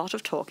examining, and a lot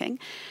of talking.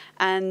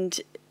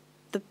 And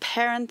the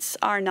parents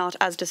are not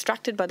as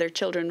distracted by their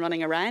children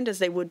running around as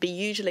they would be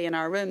usually in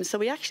our rooms. So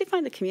we actually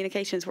find the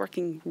communication is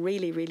working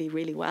really, really,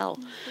 really well.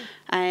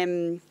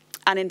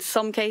 And in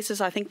some cases,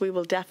 I think we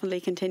will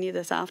definitely continue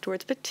this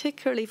afterwards,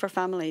 particularly for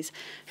families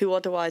who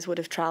otherwise would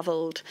have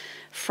travelled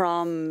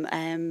from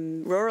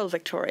rural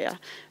Victoria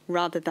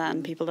rather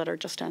than people that are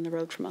just down the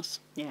road from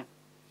us. Yeah.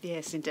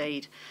 Yes,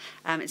 indeed.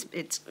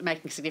 It's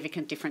making a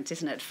significant difference,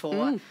 isn't it,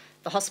 for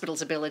the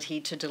hospital's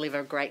ability to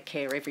deliver great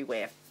care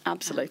everywhere.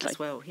 Absolutely. As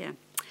well, yeah.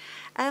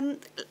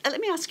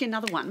 Let me ask you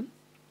another one.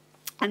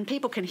 And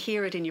people can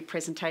hear it in your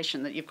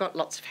presentation that you've got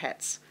lots of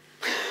hats.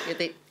 You're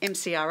the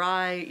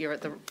MCRI, you're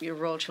at your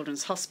Royal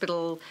Children's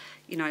Hospital,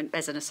 you know,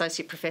 as an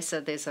Associate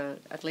Professor, there's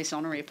at least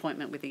honorary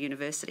appointment with the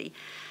university.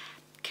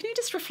 Can you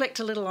just reflect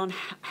a little on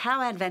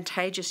how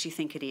advantageous you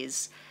think it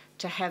is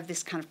to have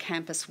this kind of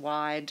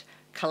campus-wide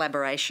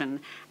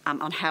collaboration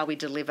on how we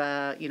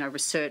deliver, you know,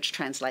 research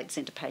translates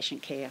into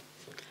patient care?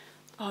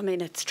 I mean,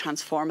 it's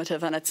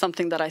transformative, and it's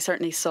something that I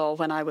certainly saw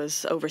when I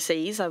was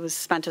overseas. I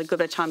spent a good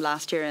bit of time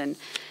last year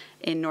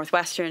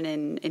Northwestern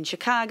in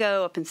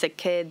Chicago, up in Sick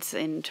Kids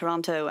in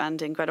Toronto,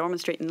 and in Great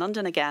Ormond Street in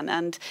London again.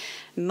 And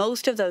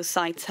most of those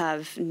sites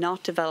have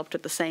not developed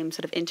with the same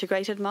sort of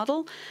integrated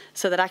model,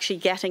 so that actually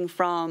getting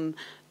from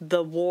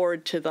the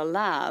ward to the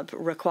lab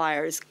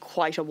requires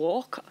quite a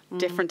walk,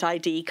 different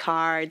ID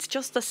cards,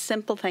 just the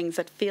simple things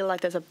that feel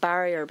like there's a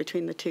barrier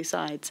between the two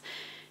sides.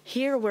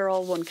 Here we're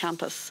all one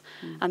campus,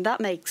 and that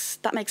makes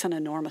an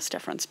enormous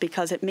difference,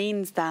 because it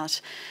means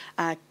that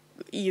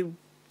you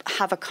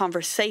have a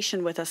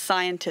conversation with a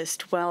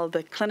scientist while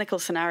the clinical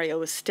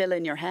scenario is still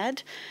in your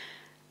head,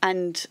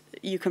 and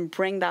you can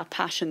bring that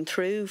passion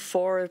through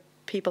for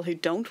people who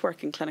don't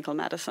work in clinical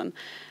medicine,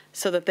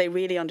 so that they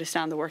really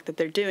understand the work that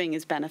they're doing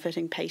is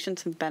benefiting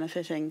patients and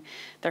benefiting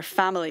their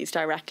families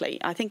directly.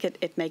 I think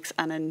it makes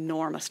an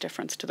enormous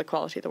difference to the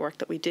quality of the work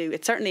that we do.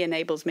 It certainly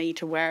enables me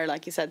to wear,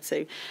 like you said,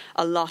 Sue,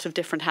 a lot of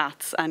different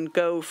hats and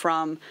go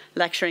from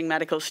lecturing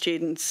medical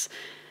students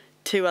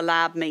to a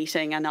lab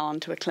meeting and on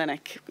to a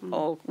clinic,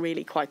 all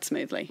really quite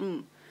smoothly.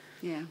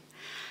 Yeah.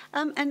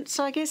 And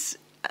so I guess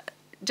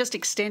just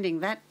extending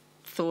that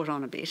thought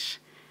on a bit,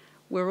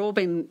 we're all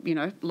been,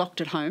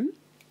 locked at home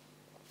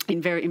in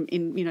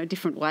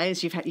different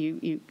ways. You've had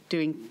you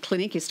doing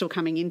clinic. You're still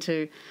coming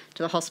into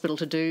the hospital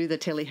to do the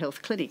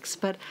telehealth clinics.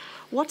 But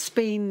what's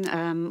been,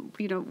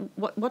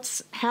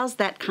 how's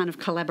that kind of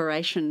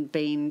collaboration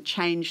been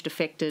changed,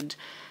 affected,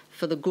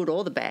 for the good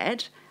or the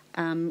bad,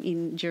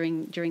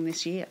 during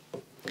this year?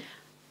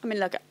 I mean,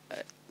 look,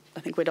 I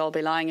think we'd all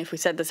be lying if we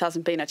said this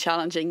hasn't been a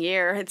challenging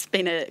year. It's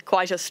been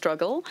quite a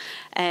struggle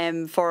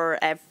for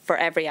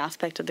every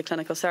aspect of the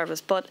clinical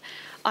service. But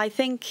I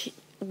think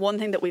one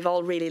thing that we've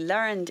all really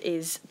learned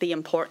is the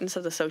importance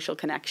of the social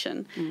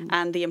connection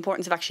and the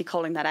importance of actually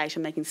calling that out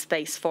and making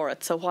space for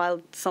it. So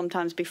while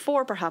sometimes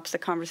before perhaps the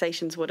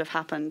conversations would have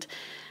happened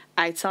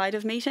outside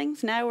of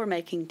meetings, now we're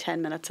making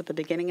 10 minutes at the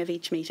beginning of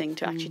each meeting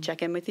to actually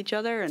check in with each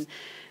other and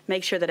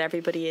make sure that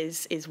everybody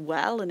is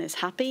well and is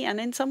happy. And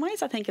in some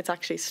ways, I think it's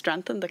actually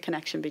strengthened the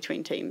connection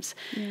between teams.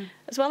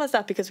 As well as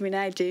that, because we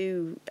now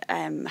do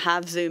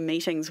have Zoom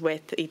meetings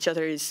with each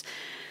other's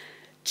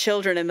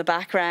children in the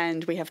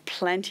background. We have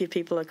plenty of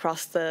people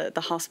across the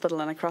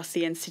hospital and across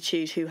the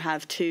institute who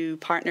have two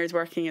partners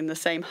working in the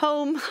same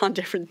home on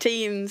different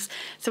teams.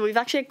 So we've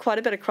actually had quite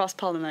a bit of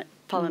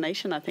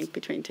cross-pollination, I think,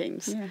 between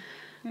teams. Yeah.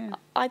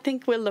 I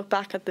think we'll look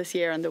back at this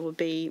year and there will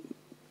be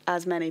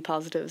as many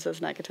positives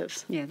as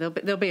negatives. Yeah,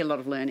 there'll be a lot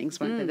of learnings,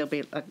 won't there?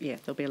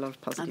 There'll be a lot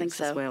of positives, I think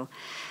so, as well.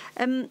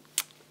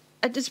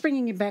 Just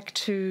bringing you back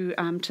to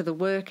the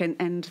work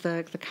and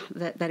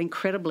that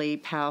incredibly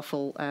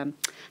powerful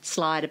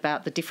slide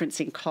about the difference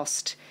in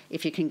cost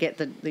if you can get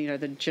the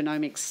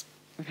genomics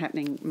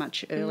happening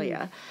much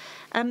earlier,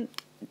 and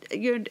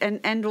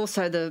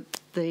also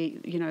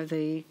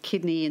the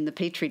kidney in the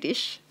petri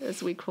dish,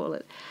 as we call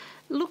it.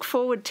 Look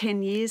forward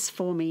 10 years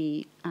for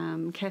me,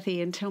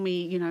 Cathy, and tell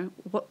me,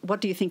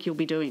 what do you think you'll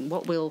be doing?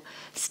 What will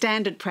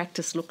standard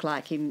practice look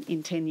like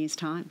in 10 years'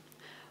 time?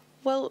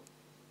 Well,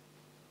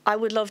 I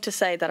would love to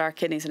say that our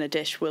kidneys in a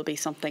dish will be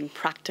something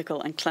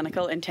practical and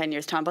clinical in 10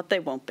 years' time, but they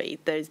won't be.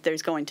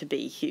 There's going to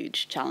be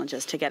huge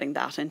challenges to getting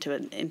that into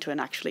an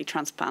actually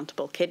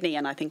transplantable kidney,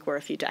 and I think we're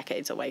a few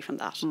decades away from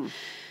that.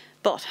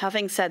 But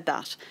having said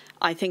that,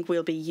 I think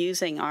we'll be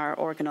using our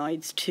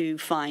organoids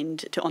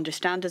to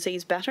understand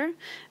disease better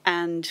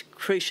and,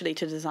 crucially,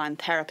 to design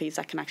therapies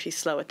that can actually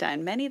slow it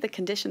down. Many of the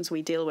conditions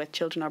we deal with,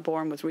 children are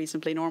born with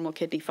reasonably normal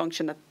kidney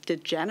function that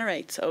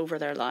degenerates over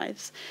their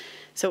lives.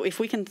 So if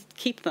we can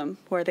keep them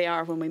where they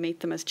are when we meet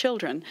them as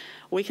children,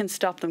 we can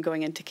stop them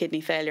going into kidney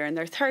failure in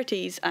their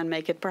 30s and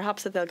make it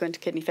perhaps that they'll go into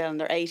kidney failure in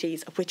their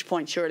 80s, at which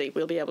point surely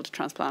we'll be able to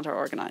transplant our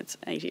organoids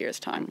in 80 years'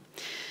 time.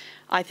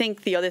 I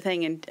think the other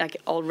thing,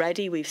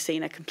 already we've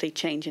seen a complete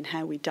change in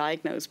how we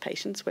diagnose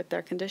patients with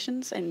their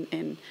conditions, and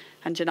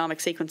genomic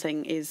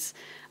sequencing is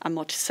a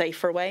much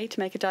safer way to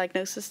make a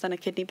diagnosis than a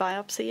kidney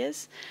biopsy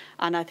is.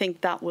 And I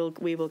think that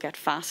we will get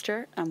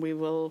faster and we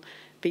will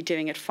be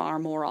doing it far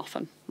more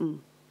often.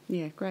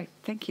 Yeah, great.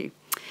 Thank you.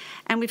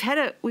 And we've had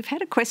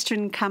a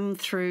question come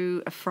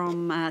through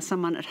from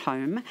someone at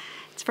home.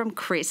 It's from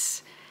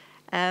Chris.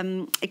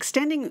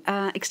 Extending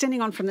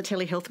on from the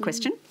telehealth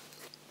question.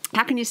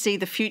 How can you see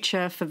the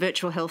future for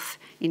virtual health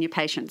in your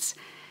patients?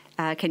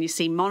 Can you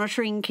see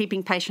monitoring,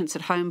 keeping patients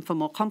at home for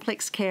more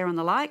complex care and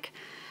the like?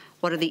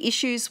 What are the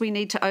issues we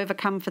need to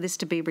overcome for this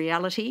to be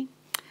reality?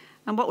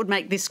 And what would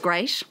make this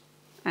great?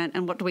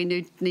 And what do we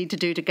need to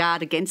do to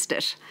guard against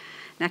it?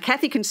 Now,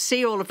 Cathy can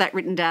see all of that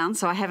written down,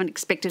 so I haven't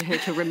expected her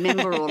to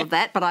remember all of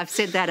that, but I've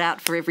said that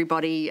out for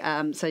everybody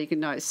so you can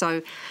know.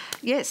 So,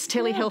 yes,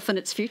 telehealth and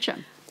its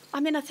future. I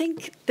mean, I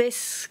think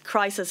this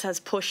crisis has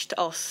pushed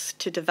us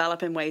to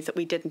develop in ways that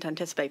we didn't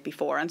anticipate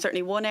before. And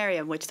certainly one area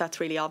in which that's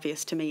really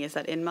obvious to me is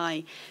that in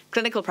my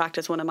clinical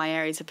practice, one of my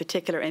areas of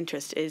particular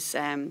interest is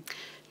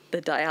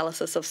the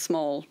dialysis of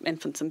small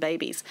infants and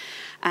babies.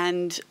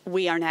 And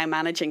we are now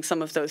managing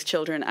some of those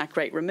children at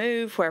Great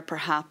Remove, where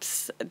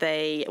perhaps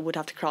they would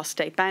have to cross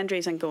state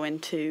boundaries and go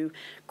into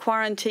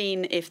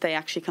quarantine if they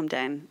actually come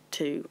down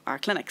to our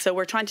clinic. So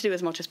we're trying to do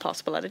as much as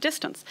possible at a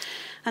distance.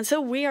 And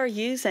so we are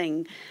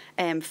using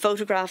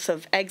photographs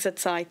of exit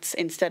sites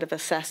instead of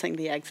assessing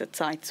the exit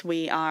sites.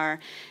 We are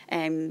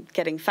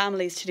getting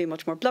families to do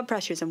much more blood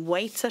pressures and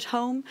weights at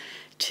home,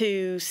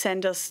 to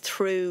send us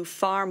through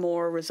far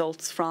more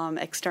results from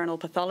external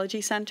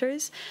pathology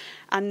centres,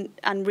 and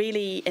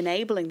really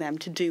enabling them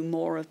to do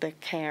more of their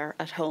care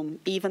at home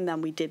even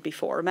than we did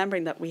before.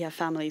 Remembering that we have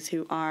families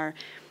who are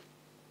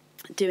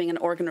doing an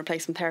organ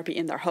replacement therapy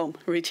in their home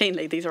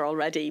routinely. These are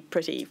already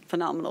pretty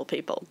phenomenal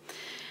people.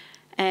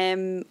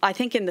 I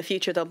think in the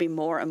future there'll be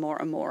more and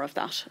more and more of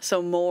that.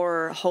 So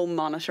more home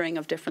monitoring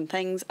of different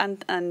things,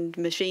 and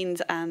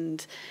machines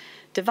and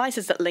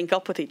devices that link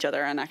up with each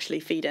other and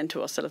actually feed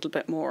into us a little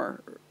bit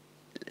more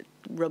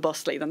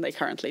robustly than they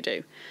currently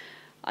do.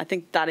 I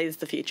think that is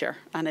the future,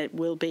 and it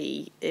will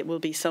be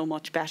so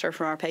much better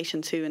for our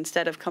patients who,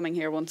 instead of coming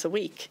here once a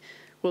week,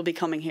 will be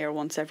coming here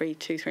once every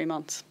 2-3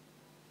 months.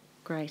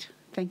 Great.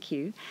 Thank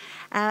you.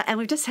 And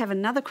we just have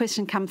another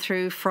question come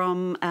through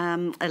from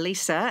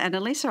Elisa. And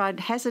Elisa,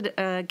 I'd hazard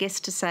a guess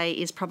to say,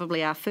 is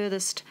probably our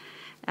furthest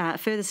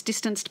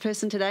distanced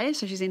person today.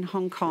 So she's in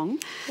Hong Kong.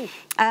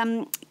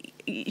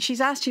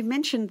 She's asked, you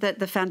mentioned that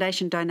the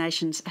foundation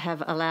donations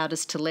have allowed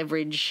us to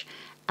leverage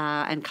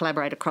and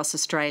collaborate across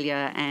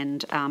Australia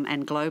and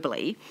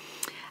globally.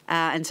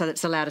 And so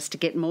that's allowed us to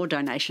get more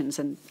donations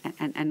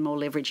and more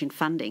leverage in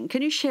funding.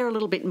 Can you share a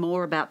little bit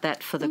more about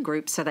that for the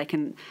group so they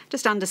can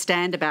just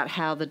understand about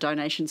how the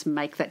donations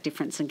make that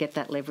difference and get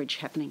that leverage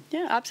happening?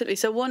 Yeah, absolutely.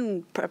 So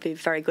one probably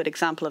very good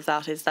example of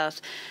that is that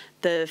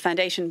the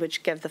foundation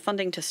which gave the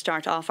funding to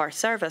start off our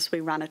service, we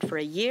ran it for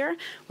a year.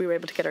 We were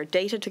able to get our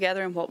data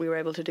together and what we were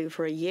able to do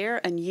for a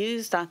year, and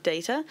use that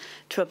data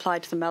to apply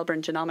to the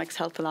Melbourne Genomics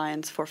Health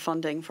Alliance for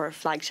funding for a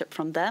flagship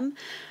from them.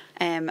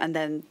 And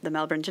then the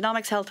Melbourne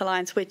Genomics Health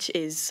Alliance, which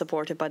is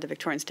supported by the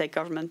Victorian State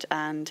Government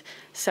and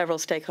several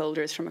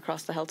stakeholders from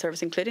across the health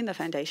service, including the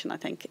foundation, I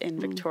think, in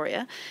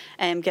Victoria,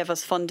 gave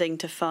us funding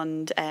to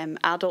fund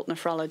adult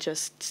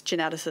nephrologists,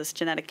 geneticists,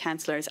 genetic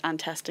counsellors, and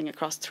testing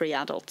across 3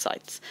 adult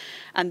sites.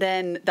 And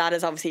then that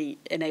has obviously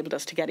enabled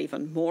us to get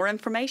even more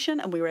information,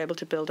 and we were able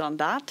to build on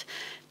that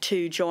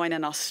to join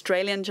an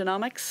Australian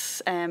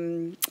genomics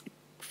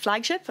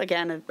flagship,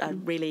 again, a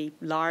really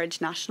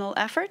large national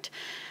effort,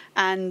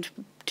 and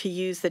to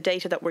use the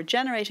data that we're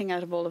generating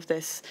out of all of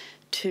this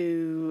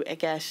to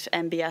get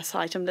MBS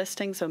item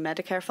listing, so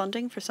Medicare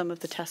funding for some of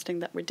the testing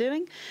that we're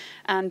doing,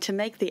 and to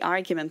make the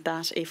argument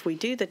that if we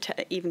do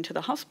even to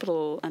the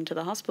hospital and to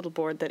the hospital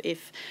board, that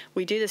if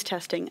we do this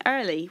testing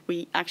early,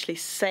 we actually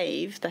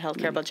save the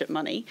healthcare budget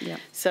money. Yeah.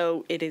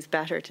 So it is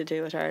better to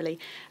do it early.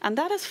 And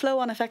that has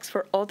flow-on effects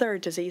for other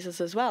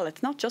diseases as well.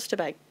 It's not just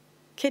about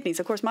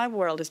kidneys. Of course, my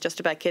world is just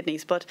about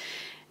kidneys, but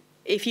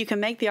if you can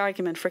make the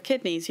argument for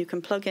kidneys, you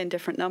can plug in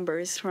different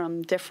numbers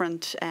from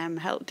different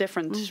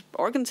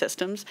organ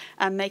systems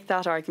and make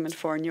that argument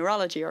for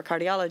neurology or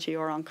cardiology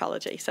or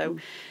oncology. So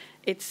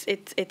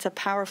it's a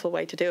powerful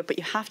way to do it, but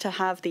you have to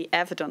have the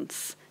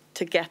evidence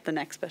to get the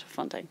next bit of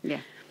funding.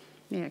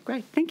 Yeah,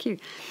 great. Thank you.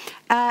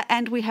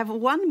 And we have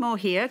one more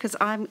here, because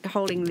I'm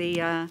holding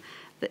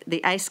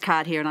the ACE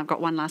card here, and I've got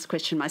one last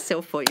question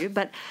myself for you.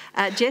 But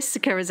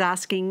Jessica is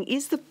asking,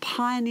 is the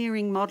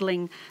pioneering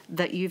modelling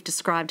that you've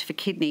described for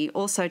kidney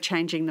also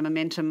changing the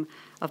momentum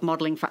of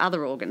modelling for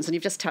other organs? And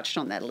you've just touched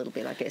on that a little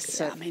bit, I guess.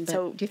 Yeah,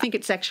 so do you think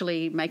it's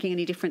actually making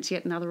any difference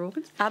yet in other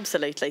organs?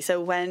 Absolutely.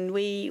 So when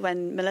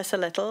Melissa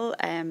Little,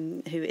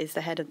 who is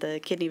the head of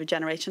the Kidney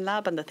Regeneration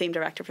Lab and the theme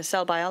director for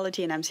cell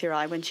biology and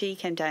MCRI, when she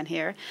came down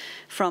here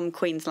from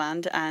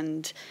Queensland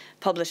and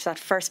published that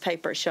first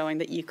paper showing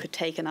that you could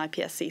take an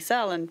iPSC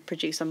cell and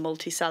produce a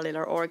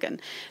multicellular organ,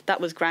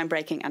 that was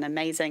groundbreaking and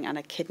amazing, and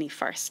a kidney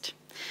first.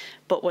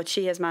 But what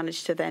she has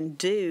managed to then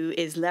do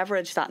is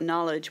leverage that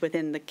knowledge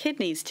within the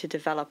kidneys to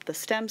develop the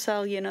stem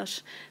cell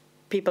unit.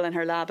 People in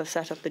her lab have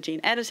set up the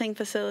gene editing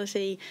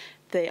facility,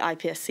 the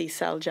iPSC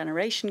cell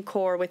generation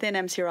core within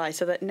MCRI,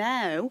 so that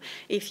now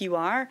if you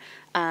are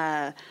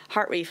a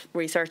heart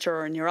researcher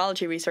or a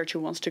neurology researcher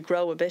who wants to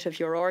grow a bit of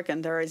your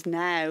organ, there is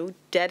now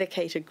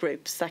dedicated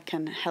groups that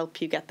can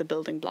help you get the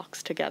building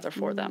blocks together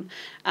for them.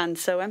 And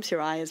so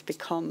MCRI has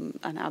become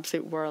an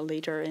absolute world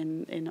leader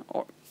in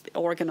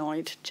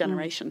organoid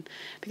generation,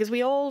 because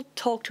we all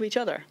talk to each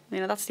other. You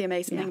know, that's the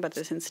amazing thing about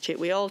this institute.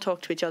 We all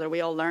talk to each other, we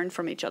all learn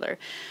from each other,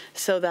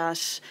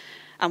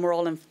 and we're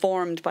all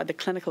informed by the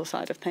clinical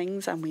side of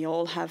things, and we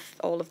all have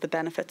all of the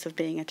benefits of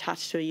being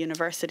attached to a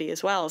university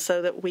as well,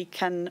 so that we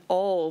can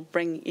all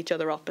bring each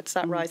other up. It's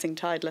that rising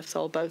tide lifts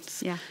all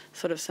boats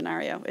sort of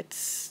scenario.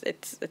 It's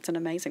an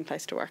amazing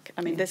place to work.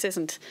 I mean, this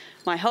isn't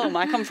my home.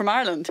 I come from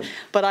Ireland,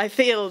 but I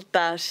feel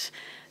that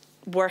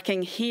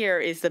working here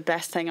is the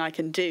best thing I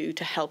can do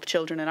to help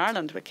children in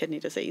Ireland with kidney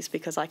disease,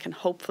 because I can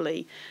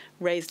hopefully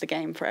raise the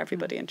game for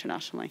everybody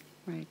internationally.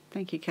 Right,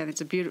 thank you, Cathy.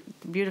 It's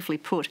beautifully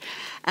put,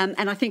 and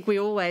I think we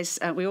always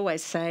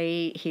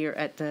say here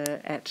at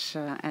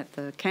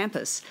the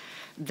campus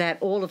that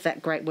all of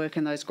that great work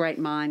and those great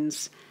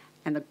minds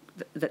and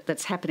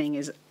that's happening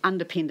is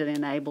underpinned and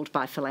enabled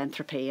by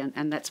philanthropy,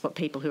 and that's what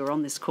people who are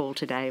on this call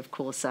today, of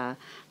course, are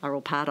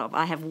all part of.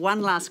 I have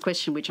one last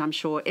question, which I'm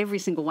sure every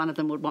single one of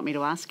them would want me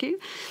to ask you,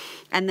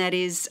 and that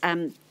is,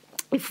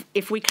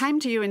 if we came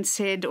to you and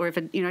said, or if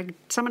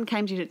someone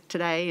came to you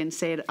today and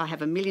said, I have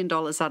 $1 million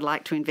I'd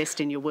like to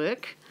invest in your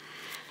work,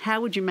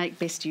 how would you make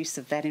best use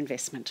of that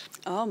investment?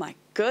 Oh my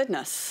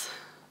goodness,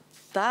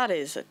 that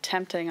is a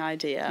tempting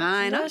idea.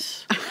 I know.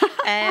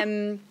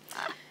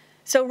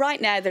 So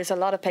right now there's a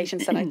lot of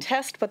patients that I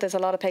test, but there's a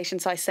lot of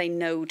patients I say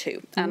no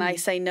to. And I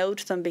say no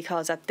to them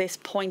because at this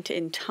point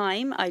in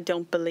time, I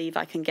don't believe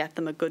I can get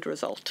them a good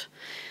result.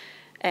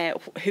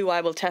 Who I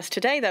will test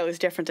today, though, is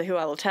different to who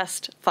I will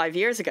test 5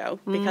 years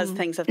ago because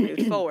things have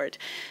moved forward.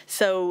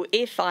 So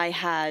if I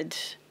had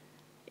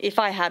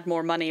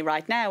more money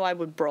right now, I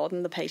would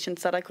broaden the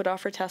patients that I could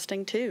offer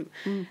testing to.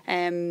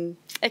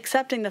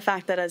 Accepting the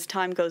fact that as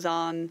time goes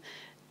on,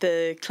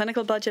 the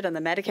clinical budget and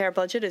the Medicare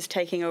budget is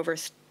taking over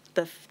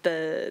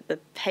the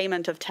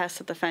payment of tests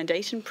that the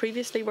foundation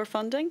previously were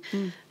funding.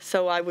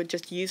 So I would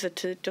just use it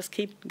to just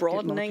keep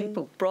broadening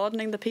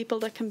the people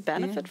that can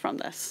benefit from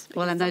this.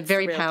 Well, and they're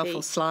very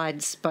powerful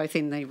slides, both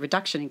in the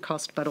reduction in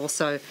cost, but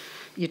also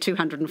your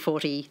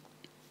 240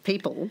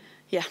 people.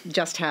 Yeah,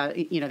 just how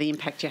the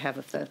impact you have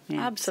of the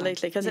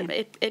absolutely, because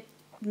it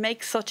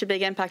makes such a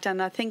big impact,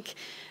 and I think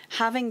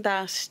having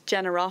that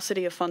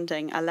generosity of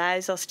funding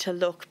allows us to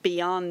look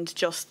beyond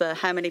just the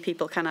how many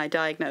people can I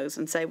diagnose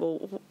and say,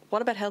 well,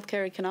 what about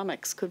healthcare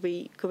economics? Could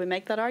we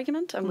make that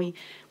argument? And we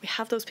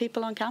have those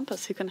people on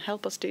campus who can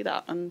help us do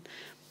that and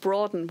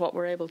broaden what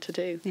we're able to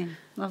do. Yeah,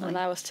 lovely.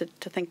 Allow us to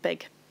think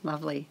big.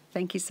 Lovely.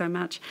 Thank you so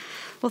much.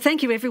 Well,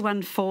 thank you,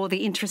 everyone, for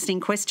the interesting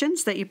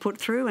questions that you put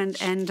through.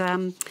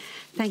 And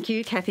thank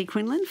you, Cathy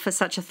Quinlan, for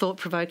such a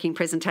thought-provoking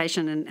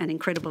presentation and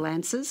incredible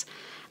answers.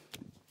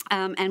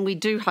 And we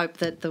do hope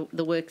that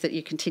the work that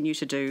you continue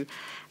to do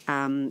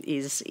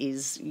continues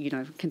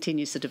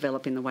to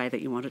develop in the way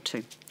that you want it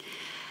to.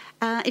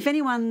 If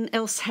anyone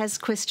else has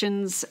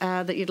questions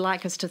that you'd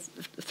like us to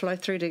flow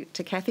through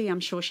to Cathy, I'm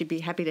sure she'd be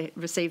happy to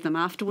receive them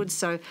afterwards.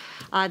 So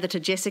either to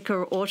Jessica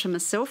or to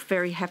myself,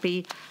 very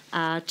happy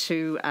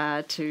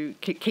to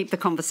keep the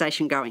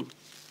conversation going.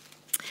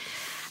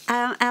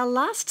 Our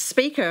last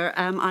speaker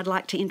I'd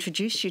like to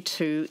introduce you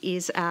to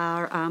is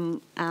our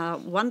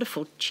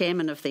wonderful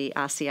chairman of the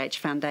RCH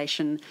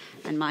Foundation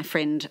and my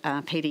friend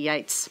Peter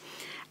Yates.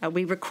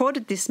 We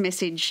recorded this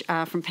message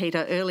from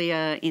Peter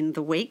earlier in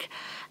the week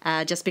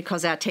just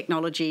because our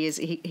technology is,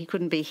 he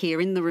couldn't be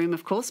here in the room,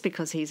 of course,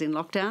 because he's in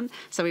lockdown.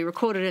 So we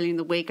recorded earlier in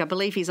the week. I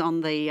believe he's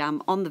on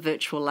the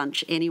virtual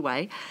lunch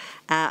anyway.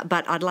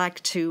 But I'd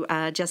like to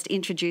just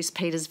introduce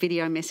Peter's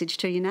video message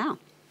to you now.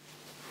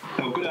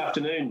 Well, good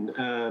afternoon.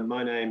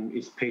 My name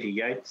is Peter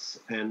Yates,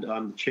 and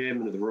I'm the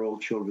chairman of the Royal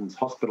Children's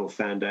Hospital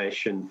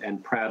Foundation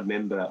and proud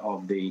member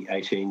of the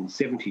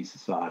 1870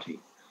 Society.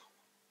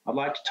 I'd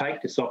like to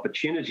take this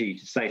opportunity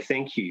to say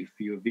thank you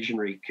for your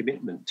visionary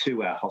commitment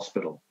to our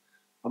hospital.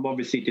 I'm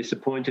obviously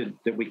disappointed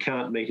that we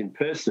can't meet in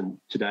person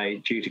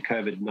today due to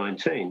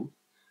COVID-19,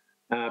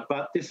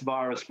 but this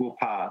virus will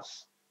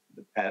pass.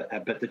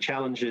 But the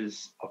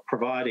challenges of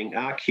providing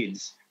our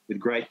kids with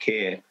great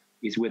care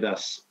is with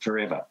us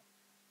forever.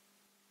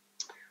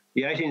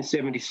 The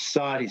 1870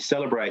 Society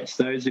celebrates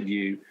those of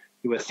you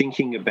who are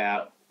thinking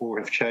about or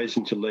have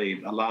chosen to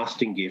leave a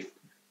lasting gift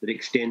that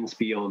extends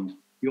beyond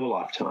your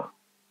lifetime.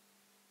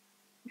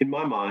 In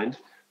my mind,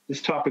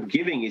 this type of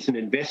giving is an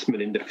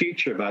investment in the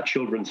future of our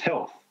children's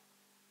health.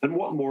 And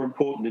what more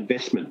important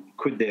investment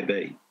could there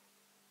be?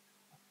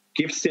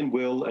 Gifts in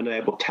will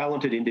enable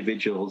talented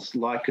individuals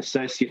like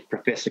Associate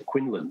Professor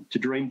Quinlan to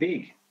dream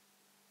big,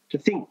 to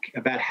think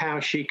about how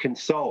she can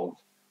solve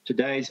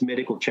today's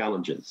medical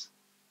challenges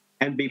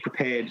and be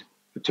prepared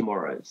for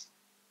tomorrow's.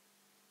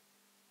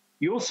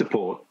 Your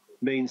support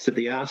means that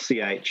the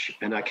RCH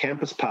and our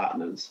campus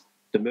partners,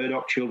 the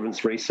Murdoch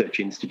Children's Research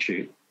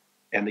Institute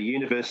and the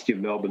University of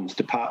Melbourne's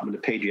Department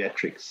of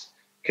Paediatrics,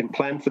 can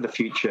plan for the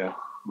future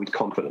with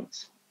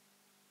confidence.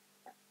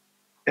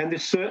 And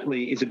this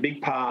certainly is a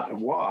big part of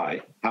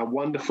why our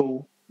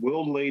wonderful,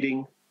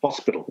 world-leading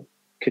hospital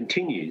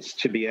continues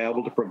to be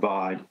able to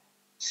provide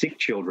sick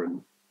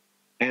children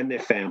and their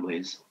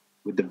families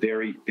with the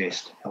very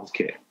best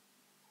healthcare.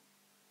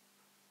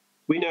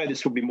 We know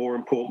this will be more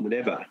important than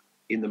ever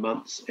in the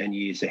months and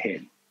years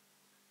ahead.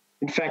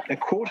 In fact, a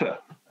quarter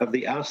of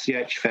the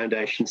RCH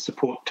Foundation's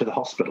support to the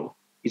hospital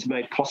is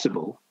made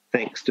possible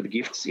thanks to the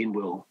gifts in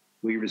will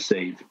we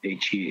receive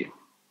each year.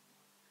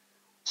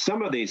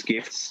 Some of these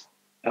gifts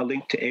are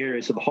linked to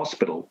areas of the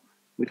hospital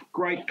with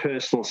great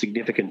personal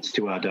significance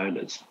to our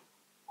donors.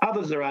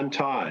 Others are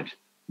untied,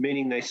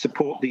 meaning they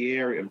support the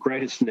area of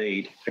greatest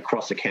need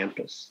across a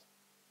campus.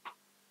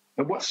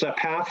 And what's so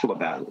powerful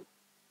about it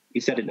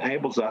is that it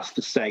enables us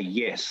to say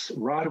yes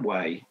right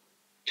away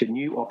to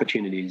new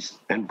opportunities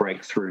and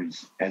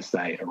breakthroughs as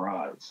they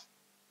arise.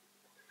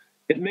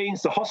 It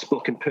means the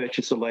hospital can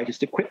purchase the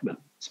latest equipment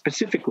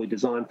specifically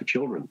designed for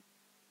children,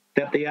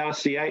 that the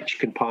RCH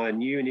can pioneer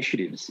new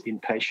initiatives in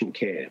patient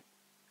care,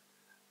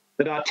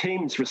 that our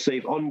teams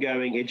receive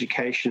ongoing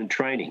education and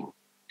training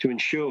to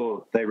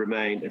ensure they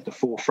remain at the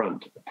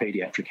forefront of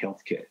paediatric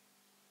healthcare.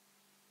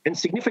 And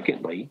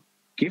significantly,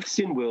 gifts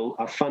in will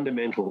are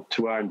fundamental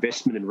to our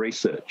investment in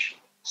research,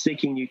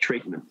 seeking new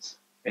treatments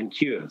and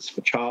cures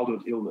for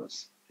childhood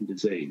illness and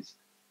disease,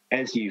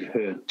 as you've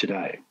heard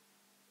today.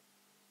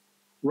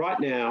 Right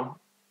now,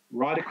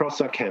 right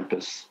across our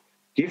campus,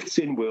 gifts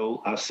in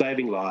will are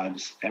saving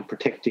lives and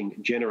protecting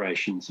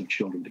generations of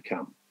children to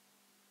come.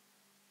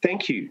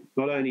 Thank you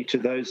not only to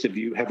those of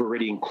you who have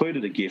already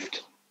included a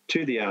gift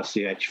to the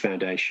RCH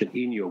Foundation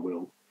in your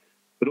will,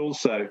 but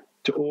also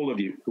to all of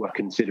you who are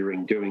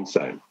considering doing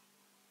so.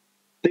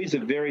 These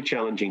are very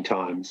challenging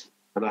times,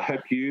 and I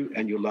hope you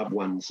and your loved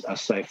ones are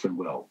safe and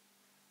well.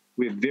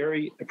 We're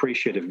very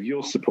appreciative of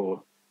your support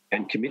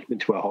and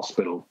commitment to our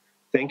hospital.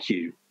 Thank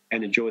you,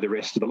 and enjoy the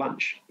rest of the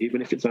lunch,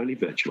 even if it's only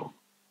virtual.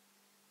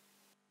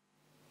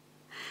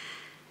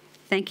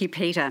 Thank you,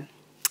 Peter.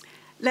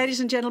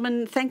 Ladies and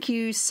gentlemen, thank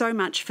you so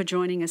much for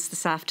joining us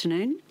this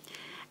afternoon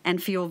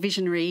and for your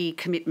visionary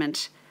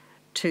commitment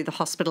to the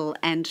hospital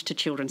and to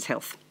children's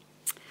health.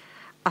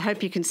 I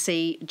hope you can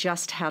see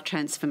just how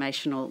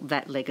transformational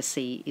that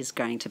legacy is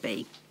going to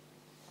be.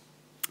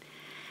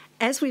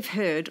 As we've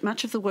heard,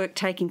 much of the work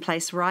taking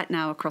place right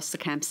now across the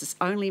campus is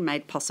only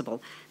made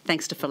possible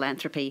thanks to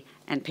philanthropy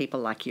and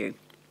people like you.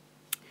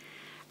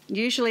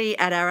 Usually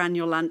at our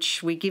annual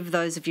lunch, we give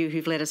those of you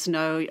who've let us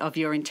know of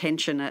your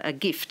intention a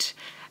gift,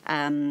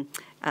 a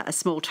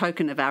small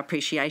token of our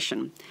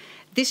appreciation.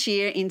 This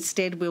year,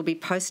 instead, we'll be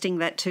posting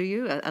that to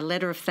you, a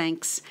letter of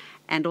thanks,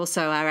 and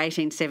also our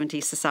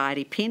 1870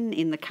 Society pin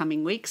in the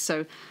coming weeks.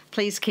 So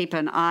please keep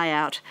an eye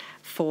out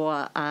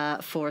for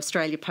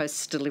Australia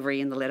Post's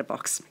delivery in the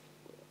letterbox.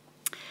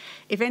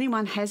 If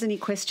anyone has any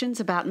questions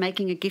about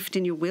making a gift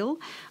in your will,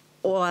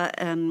 or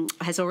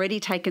has already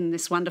taken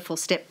this wonderful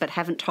step but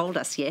haven't told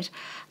us yet,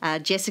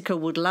 Jessica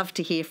would love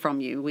to hear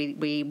from you.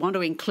 We want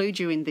to include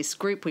you in this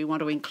group. We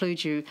want to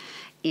include you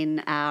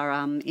in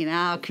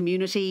our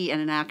community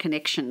and in our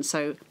connection.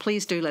 So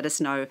please do let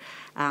us know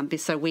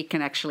so we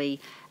can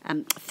actually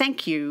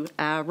thank you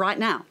right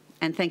now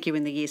and thank you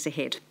in the years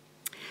ahead.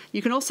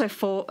 You can also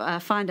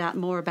find out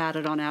more about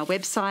it on our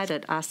website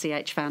at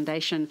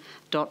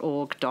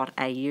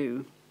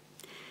rchfoundation.org.au.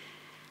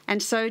 And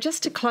so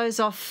just to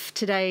close off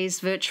today's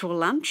virtual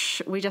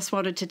lunch, we just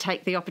wanted to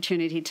take the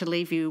opportunity to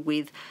leave you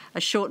with a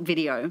short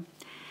video.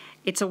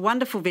 It's a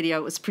wonderful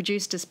video. It was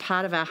produced as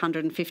part of our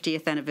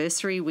 150th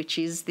anniversary, which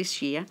is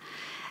this year.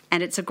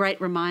 And it's a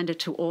great reminder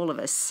to all of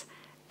us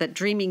that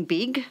dreaming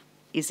big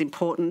is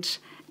important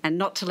and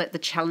not to let the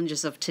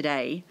challenges of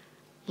today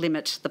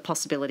limit the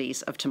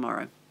possibilities of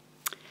tomorrow.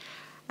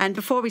 And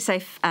before we say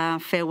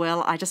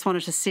farewell, I just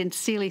wanted to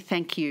sincerely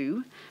thank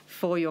you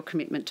for your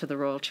commitment to the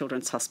Royal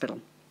Children's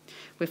Hospital.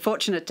 We're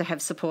fortunate to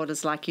have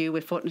supporters like you.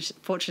 We're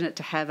fortunate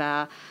to have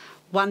our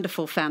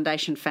wonderful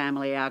foundation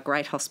family, our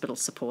great hospital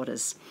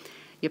supporters.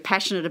 You're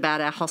passionate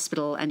about our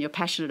hospital and you're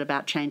passionate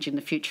about changing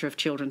the future of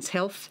children's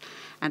health,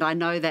 and I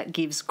know that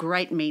gives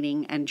great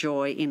meaning and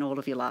joy in all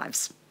of your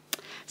lives.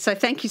 So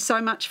thank you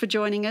so much for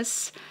joining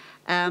us.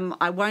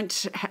 I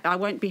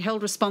won't be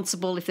held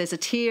responsible if there's a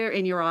tear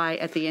in your eye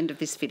at the end of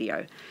this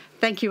video.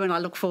 Thank you, and I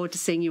look forward to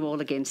seeing you all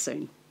again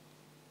soon.